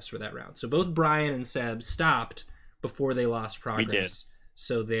progress for that round. So both Brian and Seb stopped before they lost progress. We did.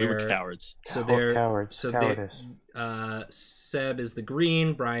 So we were cowards. So they're cowards. So cowardice. Seb is the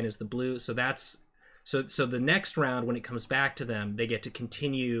green, Brian is the blue. So that's so the next round, when it comes back to them, they get to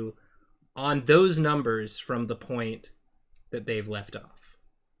continue on those numbers from the point that they've left off.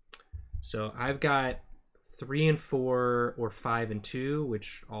 So I've got 3 and 4 or 5 and 2,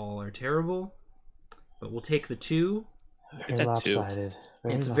 which all are terrible, but we'll take the 2. Very lopsided.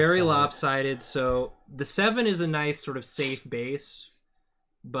 It's very lopsided. So the 7 is a nice sort of safe base,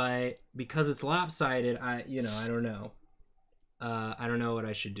 but because it's lopsided, I don't know. I don't know what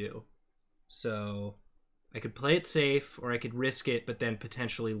I should do. So I could play it safe, or I could risk it, but then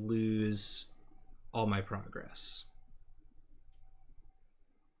potentially lose all my progress.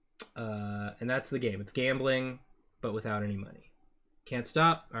 And that's the game. It's gambling, but without any money. Can't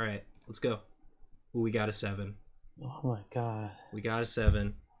stop. All right, let's go. Ooh, we got a 7. Oh my god. We got a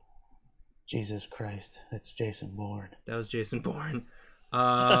 7. Jesus Christ, that's Jason Bourne. That was Jason Bourne.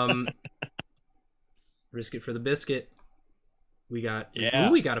 Risk it for the biscuit. We got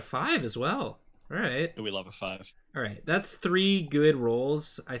we got a 5 as well. All right. We love a 5. All right, that's 3 good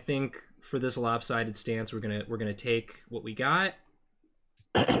rolls. I think for this lopsided stance, we're gonna take what we got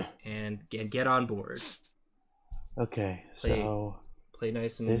and get on board. Okay, play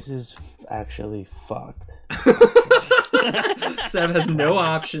nice and. This is actually fucked. Seb has no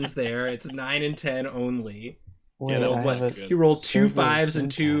options there. It's 9 and 10 only. Wait, yeah, that was what? good. You rolled 2 5s and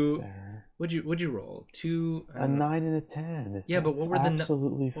 2. Error. What'd you roll? 2. A 9 and a 10. It's but what were the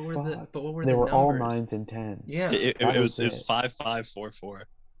absolutely fucked? But what were they the were all numbers? 9s and 10s. Yeah, It was 5 5 4 4.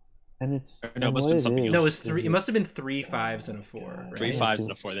 And it's No, it must have been something else. No, it was 3. It must have been 3 5s and a 4. Right? 3 5s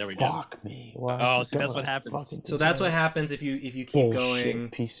and a 4. There we go. Fuck me. Oh, see, that's what happens. So that's what happens if you keep going.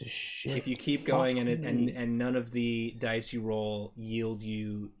 Piece of shit. If you keep going and none of the dice you roll yield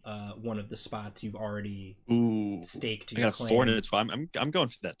you one of the spots you've already staked. I got a 4 and a 12. I'm going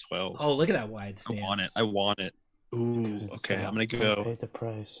for that 12. Oh, look at that wide stance. I want it. Ooh, okay. I'm gonna go. Pay the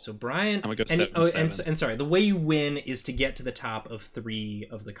price. So Brian, I'm gonna go 7. And sorry, the way you win is to get to the top of 3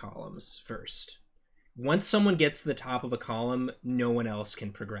 of the columns first. Once someone gets to the top of a column, no one else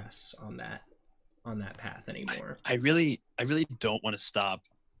can progress on that path anymore. I really don't want to stop,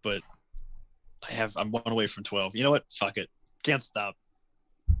 but I'm 1 away from 12. You know what? Fuck it. Can't stop.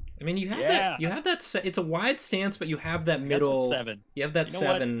 I mean, you have that. It's a wide stance, but you have that middle. That 7. You have that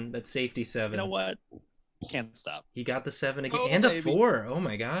 7. That safety 7. You know what? Can't stop. He got the 7 again and a 4. Oh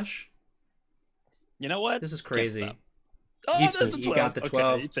my gosh! You know what? This is crazy. Oh, that's the 12. He got the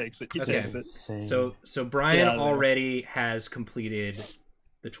 12. Okay, he takes it. He Okay. takes it. So Brian already has completed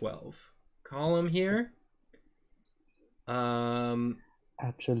the 12 column here.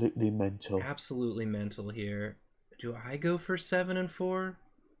 Absolutely mental. Absolutely mental here. Do I go for 7 and 4?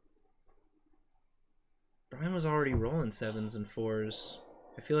 Brian was already rolling 7s and 4s.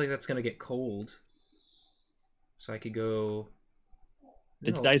 I feel like that's gonna get cold. So I could go.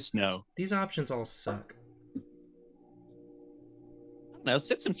 The dice know. These options all suck. No,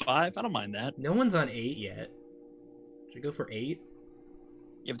 6 and 5. I don't mind that. No one's on 8 yet. Should I go for 8?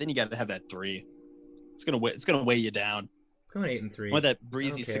 Yeah, but then you got to have that 3. It's gonna weigh you down. I'm going 8 and 3. Or that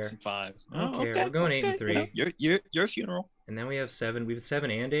breezy 6 and 5. I don't care. Okay. We're going 8 and 3. You know, you're a funeral. And then we have 7. We have 7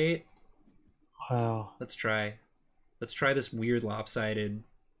 and 8. Wow. Let's try this weird lopsided.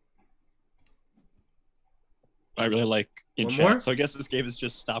 I really like in One chat. more? So I guess this game is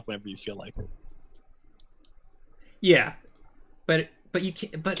just stop whenever you feel like it. Yeah, but you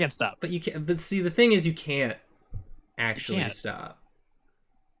can't. But can't stop. But you can't. But see, the thing is, you can't actually stop.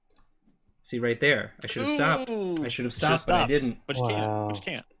 See right there. I should have stopped. I should have stopped, but I didn't. But you can't. But you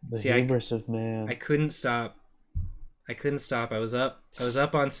can't. The See, hubris of man. I couldn't stop. I was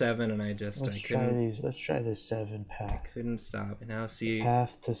up on 7, and I couldn't. Let's try this 7 pack. Couldn't stop. And now see.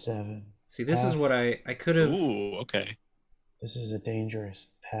 Path to 7. See, this is what I could have. Ooh, okay. This is a dangerous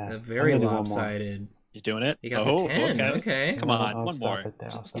path. A very lopsided. You doing it? You got the 10. Okay. Come on, one more.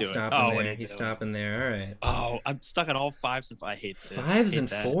 He's stopping there. He's stopping there. All right. Oh, I'm stuck at all 5s. I hate this. 5s and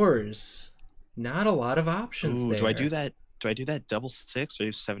 4s. Not a lot of options there. Do I do that? Do I do that double 6 or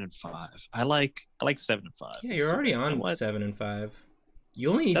do 7 and 5? I like 7 and 5. Yeah, you're already on 7 and 5.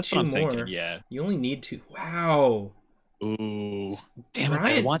 You only need That's 2 what I'm more. thinking, yeah. You only need 2. Wow. Ooh, damn it!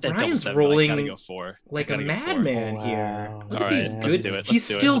 Brian, I want that Brian's double 7. rolling I gotta go 4. like a madman here. Wow. Look at All these right, good. let's do it. He's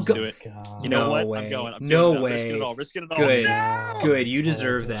still Let's do it. God. You know No what? way. I'm going. I'm No doing it. way. I'm risking it all. Risking it all. Good. No! Good. You Oh, that's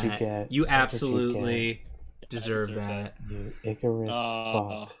deserve what you that. get. You That's what you absolutely I deserve deserve that. You Icarus fuck.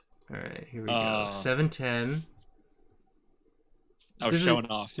 All right, here we go. 7-10. I was This is- showing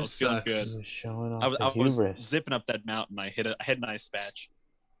off. I this was feeling sucks. good. You were showing off I was the hubris. zipping up that mountain. I hit a nice batch.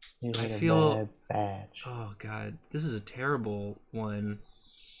 You I hit a feel- bad batch. Oh god, this is a terrible one.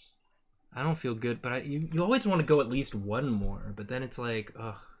 I don't feel good, but you always want to go at least one more, but then it's like,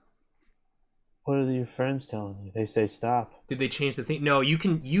 ugh. What are your friends telling you? They say stop. Did they change the theme? No, you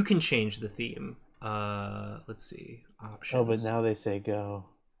can change the theme. Let's see. Options. Oh, but now they say go.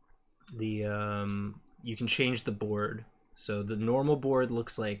 The you can change the board. So the normal board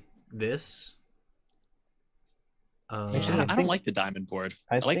looks like this. Actually, I don't like the diamond board.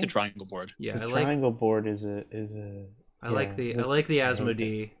 I like the think triangle board. Yeah, the I like triangle board is a. I like the this- I hate that.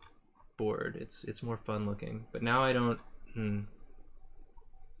 Asmodee board. It's more fun looking. But now I don't. All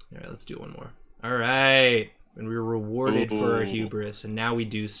right, let's do one more. All right, and we were rewarded for our Ooh. hubris, and now we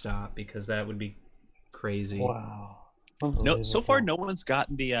do stop because that would be crazy. Wow. No, so far Unbelievable. no one's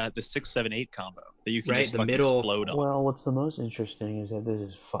gotten the 6, 7, 8 combo that you can Right, just the fucking middle- explode on. Well, what's the most interesting is that this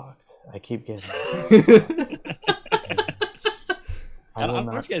is fucked. I keep getting. I don't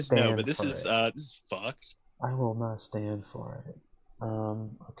know not if you guys know, stand but this for is it. fucked. I will not stand for it.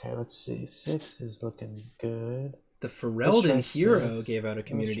 Okay, let's see. 6 is looking good. The Ferelden Let's try Hero 6. gave out a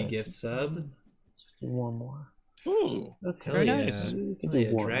community Let's try gift sub. Let's just do one more. Ooh, Okay. very Hell nice. We can Hell do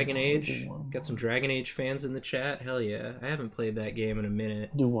yeah, one Dragon more. Age. Do one Got some more. Dragon Age fans in the chat. Hell yeah. I haven't played that game in a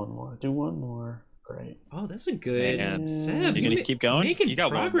minute. Do one more. Do one more. Great. Oh, that's a good Man. Seb. You gonna ma- keep going? Making You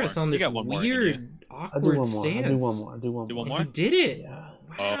got one progress more. on You this got one more in weird, I'll do awkward one more. stance. I'll do one more. Do one Do more. one more? You did it. Yeah.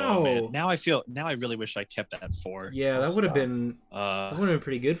 Wow. Oh man, now I really wish I kept that 4. Yeah, that I'll would have stop. been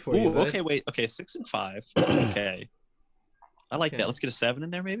pretty good for you. Ooh, bud. okay, wait, okay, 6 and 5. Okay, I like Okay. that. Let's get a 7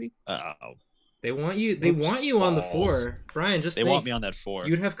 in there, maybe. They want you. They Oops, want you on the balls. 4, Brian. Just They think, want me on that 4.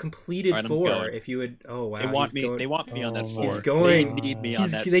 You'd have completed All right, I'm 4 going. if you would. Oh wow. They want he's me. going- They want me on that Oh 4. He's my going- They need me God.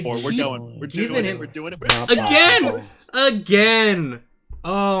 on that they 4. We're keep going. We're giving doing him- it. We're doing it. Not Again! possible. Again.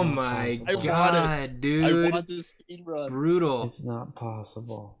 Oh not my possible. I want god, I dude. want this speed run. Brutal. It's not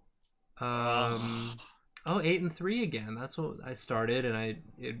possible. Oh, 8 and 3 again. That's what I started, and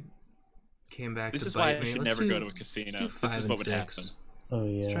it came back. This to is bite why I me. should Let's never do- go to a let's casino. do This 5 is and what would 6. happen. Oh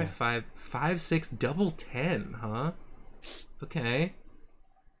Let's try yeah. 5, 6, double 10, huh? Okay.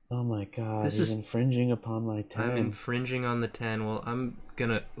 Oh my God. This He's is- infringing upon my 10. I'm infringing on the 10. Well, I'm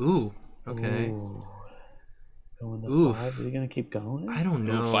gonna. Ooh. Okay. Ooh. Going to Oof. 5. Is he gonna keep going? I don't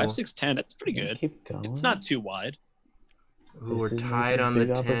know. Ooh, 5, 6, 10. That's pretty Gonna good. Keep going. It's not too wide. Ooh, we're This is tied Nathan's on the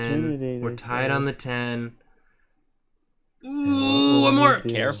big 10. opportunity, We're they tied say. on the 10. what Ooh, will one you more. do?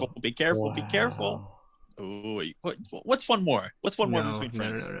 Careful. Be careful. Be careful. Wow. Ooh, what's one more? What's one more No, between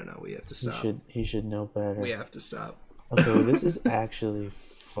friends? no. We have to He stop. should know better. We have to stop. Okay, well, this is actually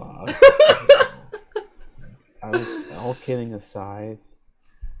fucked. All kidding aside,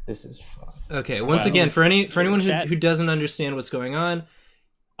 this is fucked. Okay, once Wow. again, for anyone Chat. who doesn't understand what's going on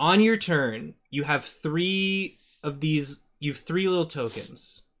your turn, you have 3 of these. You have 3 little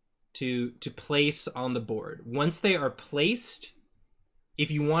tokens to place on the board. Once they are placed, if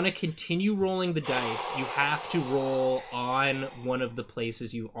you want to continue rolling the dice, you have to roll on one of the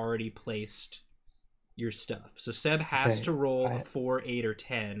places you've already placed your stuff. So Seb has Okay, to roll I- a 4, 8, or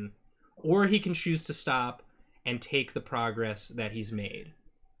 10, or he can choose to stop and take the progress that he's made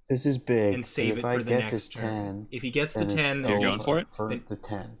This is big. and save if it I for the get next this turn. 10, If he gets the then it's 10, You're then going for it? For Then- the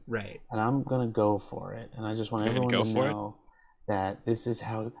 10. right. And I'm going to go for it. And I just want You're gonna everyone to go for it? know that this is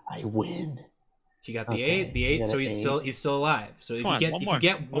how I win. He got the Okay, 8, the I 8, got so an he's 8. still alive. So if Come you on, get one if more, you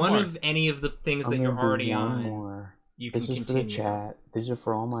get one one more. of any of the things I'm that gonna you're do already one on, more. you can This is continue. for the chat. These are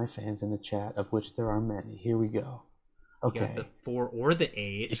for all my fans in the chat, of which there are many. Here we go. You got Okay. the 4 or the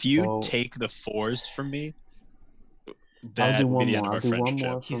 8. If you So- take the 4s from me, I'll that do will one be the end more. of I'll our do one friendship.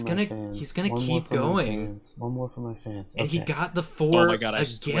 more for He's my gonna- fans. he's gonna One more keep for my going. fans. One more for my fans. And he Okay. got the 4 Oh my God, I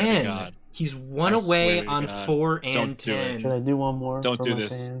swear to again. God. He's one I away swear to on God. 4 Don't and do it. 10. Should I do one more Don't for do my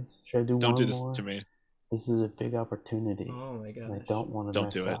this. fans? Should I do Don't one do this more? to me. This is a big opportunity. Oh my And I god. don't want to Don't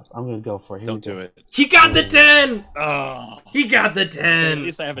mess do it. up. I'm going to go for it. Here Don't we go. do it. He got the 10. Oh, He got the at 10.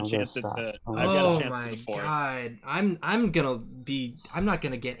 least I have a I'm chance gonna at stop. the. I'm I've gonna got a Oh chance my at the 4. god. I'm not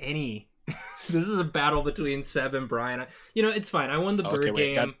gonna get any. This is a battle between Seb and Brian. It's fine. I won the bird Okay,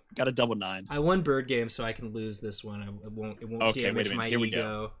 wait, game. got a double 9. I won bird game, so I can lose this one. It won't Okay, wait a damage minute. my Here we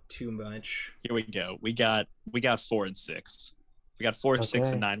ego too much. Here we go. We got 4 and 6. We got 4, 6,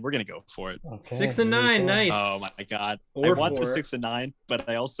 and 9. We're gonna go for it. Okay, 6 and 9, nice. Oh my god! Or I want 4. the 6 and 9, but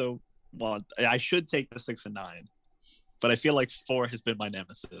I also want. I should take the 6 and 9, but I feel like 4 has been my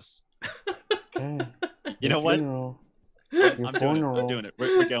nemesis. Okay. You know what? I'm doing it.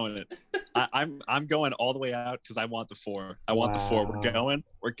 We're going it. I'm going all the way out because I want the 4. I want the 4. We're going.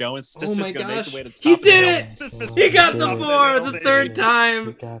 Oh my gonna gosh! make the way to the He top of the did hill. it! Sister's He got gonna the top 4 of the hill, third baby.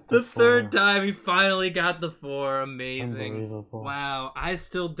 time. The Third time he finally got the 4. Amazing. Unbelievable. Wow. I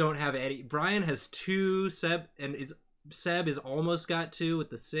still don't have any. Brian has 2. Seb is almost got 2 with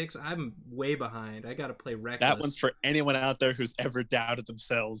the 6. I'm way behind. I gotta play reckless. That one's for anyone out there who's ever doubted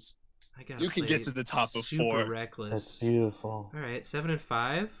themselves. You can get to the top of 4. Reckless. That's beautiful. All right, 7 and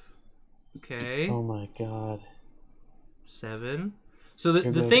 5. Okay. Oh my god. 7. So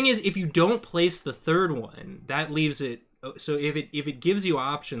the thing is, if you don't place the third one, that leaves it. So if it gives you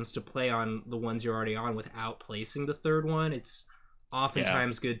options to play on the ones you're already on without placing the third one, it's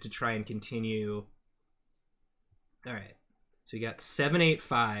oftentimes good to try and continue. All right. So you got 7, 8,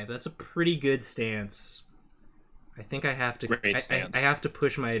 5. That's a pretty good stance. I think I have to. Great stance. I have to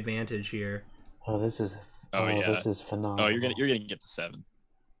push my advantage here. Oh, this is. Yeah. This is phenomenal. Oh, you're gonna get the 7.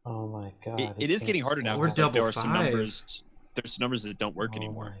 Oh my god. It is getting harder now Or because double there are some 5. numbers. There's some numbers that don't work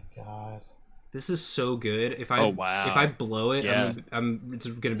anymore. Oh my god. This is so good. If I blow it, Yeah. it's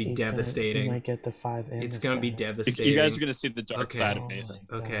gonna be devastating. He might get the 5 and It's the gonna be 7. devastating. You guys are gonna see the dark Okay. side of Oh Nathan.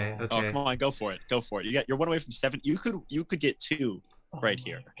 my Okay. God. Oh, come on, go for it. You're 1 away from 7. You could get 2 right Oh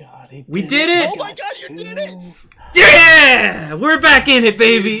here. my god, We did it! Oh my god, you did it! Yeah! We're back in it,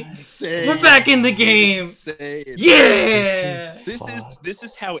 baby. Insane. We're back in the game. Insane. Yeah! This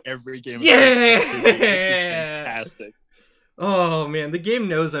is how every game. Yeah! This is fantastic. Oh man, the game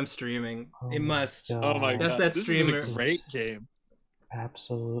knows I'm streaming. Oh It my must. God. Oh my That's god, that this streamer. is a great game.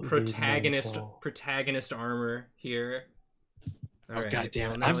 Absolutely. mental. Protagonist armor here. Oh, God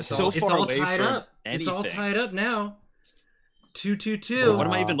damn it. now I'm it's so all, far it's all away tied from up. It's all anything. tied up now. 2, 2, 2. What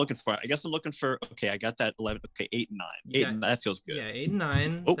am I even looking for? I guess I'm looking for. Okay, I got that 11. Okay, 8 and 9. You 8 got- and that feels good. Yeah, 8 and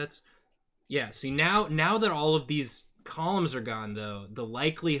 9. Oh. That's see now that all of these columns are gone though, the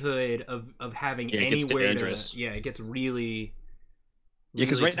likelihood of having Yeah, it gets anywhere dangerous. it gets really Yeah,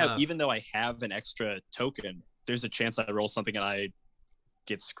 because really right now, tough. even though I have an extra token, there's a chance I roll something and I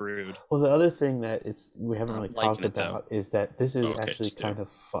get screwed. Well, the other thing that we haven't I'm really liking talked it, though. about is that this is Okay, actually just do. kind of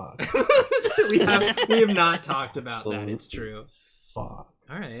fucked. we have not talked about that. It's Absolutely true. Fuck.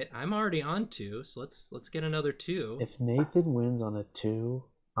 All right, I'm already on 2, so let's get another 2. If Nathan wins on a 2,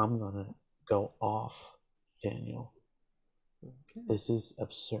 I'm gonna go off, Daniel. Okay. This is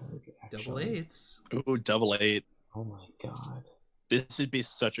absurd. Actually. Double 8s. Ooh, double 8. Oh my god. This would be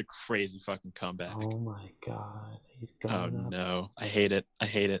such a crazy fucking comeback. Oh my god. He's Oh going up. no, I hate it. I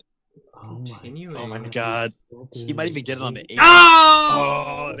hate it. Oh my Continuing. Oh my god. God. He's still He might doing even get it on the 8.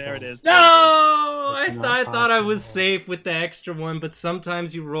 Oh! Oh, there it is. No! There I It's not thought I was possible. safe with the extra one, but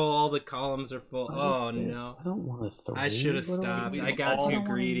sometimes you roll all the columns are full. What Oh is this? no. I don't want a 3. I should have What do stopped. we I got all- too I don't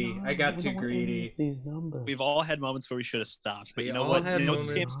want a greedy. 9. I got I too don't want any greedy. of these numbers. We've all had moments where we should have stopped, but We you know all what? had You know what this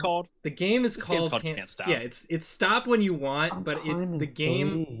moments. game's called? The game is This game's called called Can't Stop. Yeah, it's stop when you want, I'm but climbing the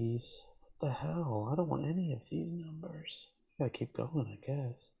game. threes. What the hell? I don't want any of these numbers. Gotta keep going, I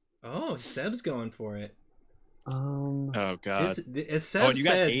guess. Oh, Seb's going for it. Oh god. As Seb Oh, and you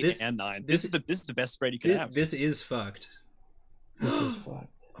got said, 8 this and 9. this- This is the best spread you could have. this is fucked. This is fucked.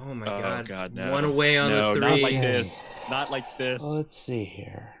 Oh my Oh, god. God, no. One away on No, the not 3. like Okay. this. Not like this. Well, let's see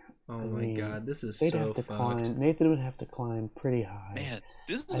here. Oh I my mean, god, this is They'd so have to fucked. climb. Nathan would have to climb pretty high. Man,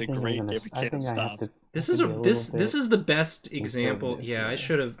 this is I a think I'm great gonna- game. I We can't think I have stop. to. This have is to a be this little this bit is the best example. conservative Yeah,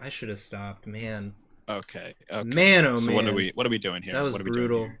 here. I should have stopped. Man. Okay. Man, oh so man. what are we doing here? That was What are we doing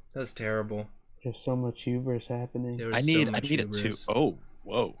brutal. here? That was terrible. There's so much hubris happening. There was I so need much it too. hubris. Oh,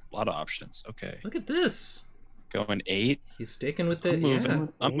 whoa, a lot of options. Okay, Look at this. going 8. He's sticking with it. I'm moving. Yeah.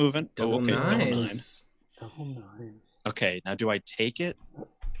 I'm moving. Double Oh, okay, double 9. nines. Double 9s. Okay, now do I take it?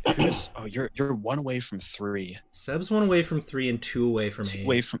 Oh, you're 1 away from 3. Seb's 1 away from 3 and 2 away from 8.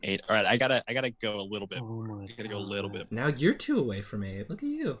 Away from 8. All right, I gotta go a little bit. Oh my I gotta go a little God. bit. Now you're 2 away from 8. Look at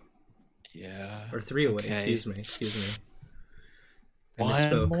you. Yeah. Or 3 away. Okay. Excuse me. I One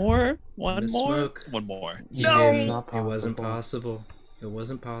misspoke. more. One more. Misspoke. One more. No! It's not It wasn't possible. possible. It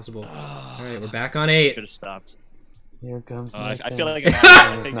wasn't possible. All All right, we're back on 8. Should have stopped. Here comes I Nathan. feel like It's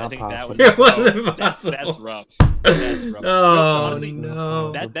I think not that was. possible. It wasn't that's possible. rough. That's rough. Oh Honestly,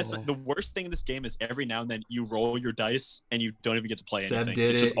 no. That's the worst thing in this game is every now and then you roll your dice and you don't even get to play Seb anything.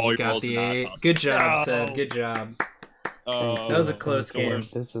 did It's it. just all You your got rolls the are not 8. possible. Good job, No! Seb. Good job. Oh, Thank That was a you. close Thank you. game.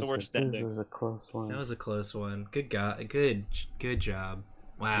 This The was worst this ending. was a close one. That was a close one. Good job.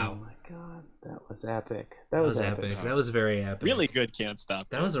 Wow. Oh my god, that was epic. That was epic. That was very epic. Really good Can't Stop.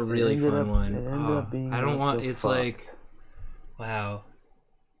 That was a really fun one. It ended up being I don't want. so It's fucked. like, wow.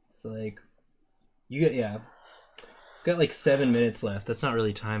 It's like, you get got like 7 minutes left. That's not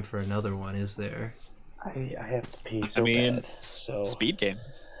really time for another one, is there? I have to pee so bad. So speed game.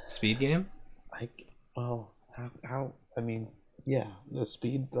 Speed game? How? I mean, yeah, the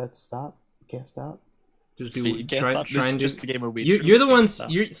speed. Let's stop. Can't stop. Just speed can't stop. This is just the game where we. You're the ones.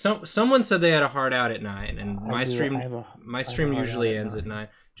 Someone said they had a hard out at 9, and my stream usually ends at 9.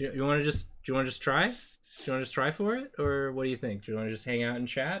 Do you want to just try? Do you want to just try for it, or what do you think? Do you want to just hang out and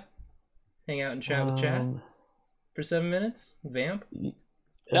chat? Hang out and chat with chat for 7 minutes. Vamp.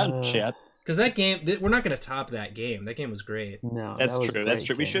 Yeah, chat. Because that game, we're not going to top that game. That game was great. No, that's true. That's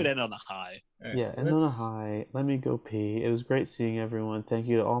true. We should end on a high. Right, yeah, end on a high. Let me go pee. It was great seeing everyone. Thank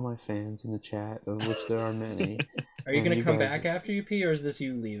you to all my fans in the chat, of which there are many. Are you going to come back after you pee, or is this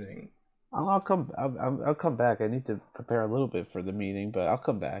you leaving? I'll come. I'll come back. I need to prepare a little bit for the meeting, but I'll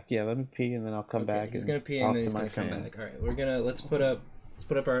come back. Yeah, let me pee, and then I'll come back. He's gonna pee, and then he's gonna come back. All right, let's put up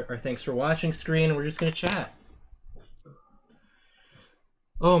our thanks for watching screen. And we're just gonna chat.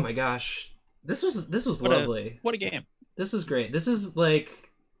 Oh my gosh. This was lovely. What a game. This is great. This is like,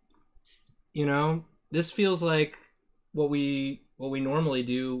 this feels like what we normally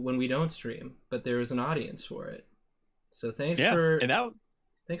do when we don't stream, but there is an audience for it. So thanks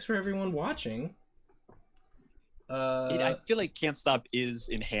for everyone watching. I feel like Can't Stop is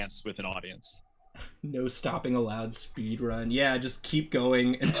enhanced with an audience. No stopping allowed speed run. Yeah, just keep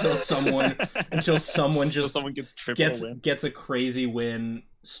going until someone gets a crazy win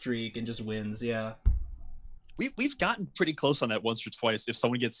streak and just wins. Yeah, we've gotten pretty close on that once or twice. If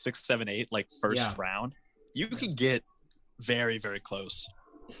someone gets 6, 7, 8 like first round, you can get very, very close.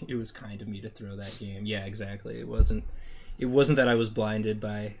 It was kind of me to throw that game. Yeah, exactly. It wasn't that I was blinded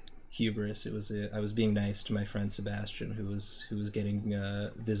by hubris. It was I was being nice to my friend Sebastian, who was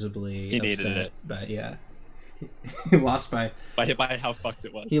visibly upset. But yeah, he lost by how fucked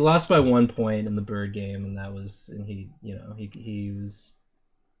it was. He lost by 1 point in the bird game, and he was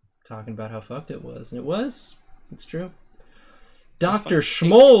talking about how fucked it was, and it's true. Dr.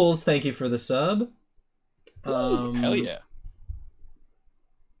 Schmoles, thank you for the sub. Hell yeah.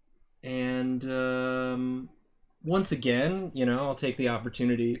 And once again, I'll take the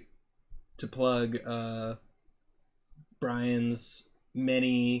opportunity to plug Brian's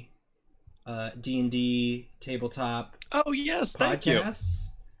many D&D tabletop podcasts. Thank you.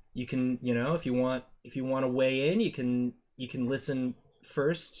 You can, if you want to weigh in, you can listen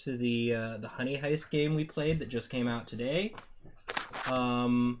first to the Honey Heist game we played that just came out today.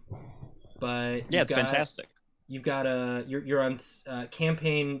 But yeah, it's fantastic. You've got you're on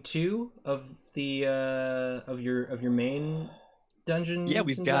campaign 2 of the of your main Dungeons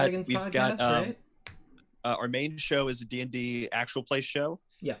and Dragons podcast, right? Our main show is a D&D actual play show.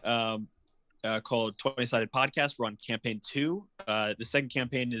 Yeah. Called 20-Sided Podcast. We're on campaign 2. The second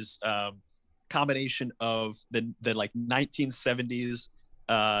campaign is combination of the like 1970s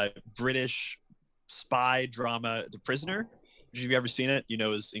British spy drama, The Prisoner, which if you've ever seen it,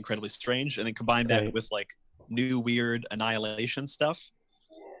 is incredibly strange, and then combine that with like new weird Annihilation stuff.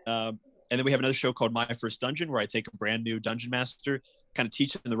 And then we have another show called My First Dungeon, where I take a brand new dungeon master, kind of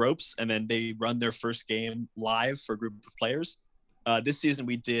teach them the ropes, and then they run their first game live for a group of players. This season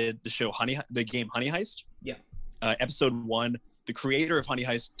we did the game Honey Heist. Yeah. Episode 1, the creator of Honey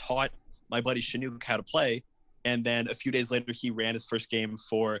Heist taught my buddy Chinook how to play, and then a few days later he ran his first game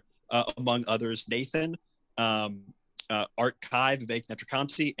for, among others, Nathan, Art Kai, Vivek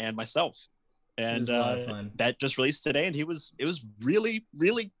Netrakanti, and myself. And that just released today, and it was really,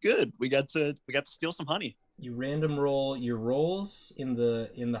 really good. We got to steal some honey. You random roll your rolls in the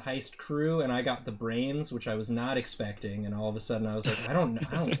heist crew, and I got the brains, which I was not expecting. And all of a sudden, I was like,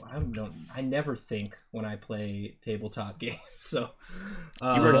 I never think when I play tabletop games. So,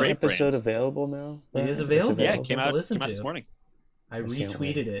 you were a great episode brains. Available now. It is available. Yeah, it came out this morning. I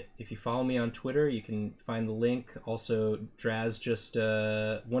retweeted it. If you follow me on Twitter, you can find the link. Also, Draz just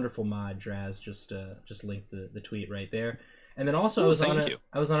wonderful mod. Draz just linked the tweet right there. And then also I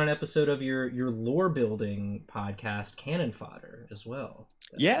was on an episode of your lore building podcast, Cannon Fodder, as well.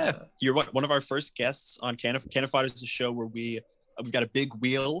 You're one of our first guests on Cannon Fodder. Is a show where we've got a big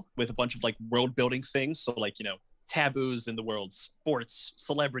wheel with a bunch of like world building things. So like taboos in the world, sports,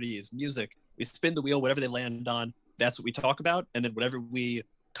 celebrities, music. We spin the wheel, whatever they land on. That's what we talk about, and then whatever we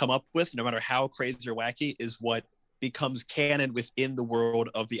come up with, no matter how crazy or wacky, is what becomes canon within the world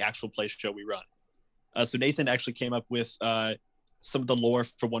of the actual play show we run. So Nathan actually came up with some of the lore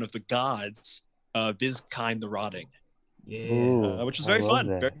for one of the gods, Vizkind the Rotting. Yeah. Which was very fun,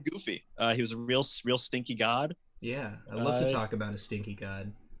 that. very goofy. He was a real stinky god. Yeah, I love to talk about a stinky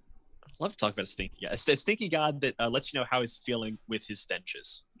god. I love to talk about a stinky god that lets you know how he's feeling with his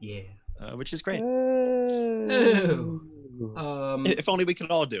stenches. Yeah. Which is great. Oh. If only we could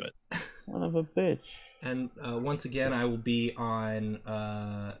all do it. Son of a bitch. And once again, I will be on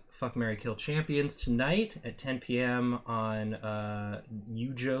Fuck, Marry, Kill Champions tonight at 10 p.m. on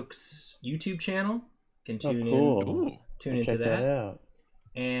UJoke's YouTube channel. Can tune in. Tune into that. Out.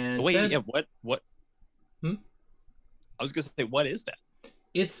 And wait, yeah, what? Hmm? I was gonna say, what is that?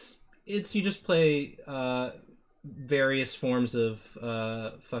 It's you just play various forms of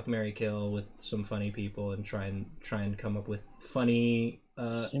Fuck, Marry, Kill with some funny people and try and come up with funny.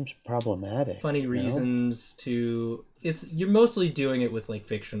 Seems problematic. Funny reasons to. You're mostly doing it with like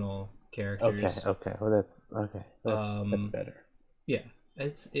fictional characters. Okay. Well, that's okay. That's better. Yeah,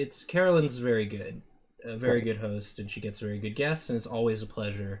 it's Carolyn's very good, a very good host, and she gets very good guests, and it's always a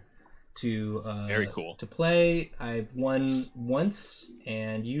pleasure to very cool to play. I've won once,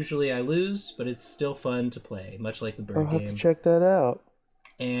 and usually I lose, but it's still fun to play, much like the bird game. I'll have to check that out.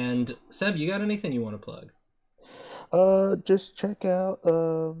 And Seb, you got anything you want to plug? Just check out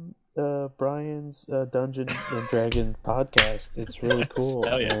Brian's Dungeon and Dragon podcast. It's really cool.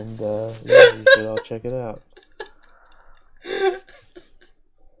 Hell yeah. And yeah, you should all check it out.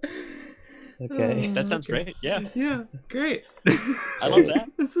 Okay. That sounds great. Yeah. Yeah, great. I love that.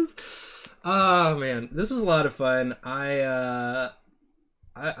 Oh man, this was a lot of fun. I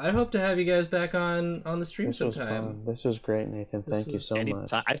hope to have you guys back on the stream sometime. This was great, Nathan. Thank you so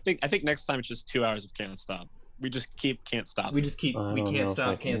much. I think next time it's just 2 hours of Can't Stop. We just can't stop. We just keep. We can't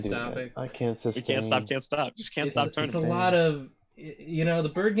stop. Can't stop it. I can't sustain. We can't stop. Just can't stop turning. It's a lot of.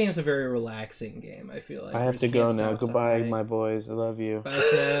 The bird game's a very relaxing game. I feel like I have to go now. Goodbye, my boys. I love you. Bye,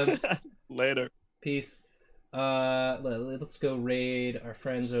 Seb. Later. Peace. Let's go raid our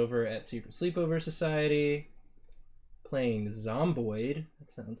friends over at Secret Sleepover Society. Playing Zomboid.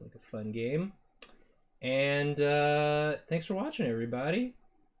 That sounds like a fun game. And thanks for watching, everybody.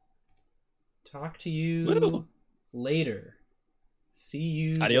 Talk to you later. See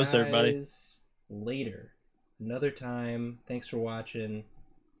you Adios, guys everybody. Later. Another time. Thanks for watching.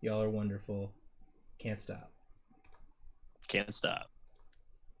 Y'all are wonderful. Can't stop. Can't stop.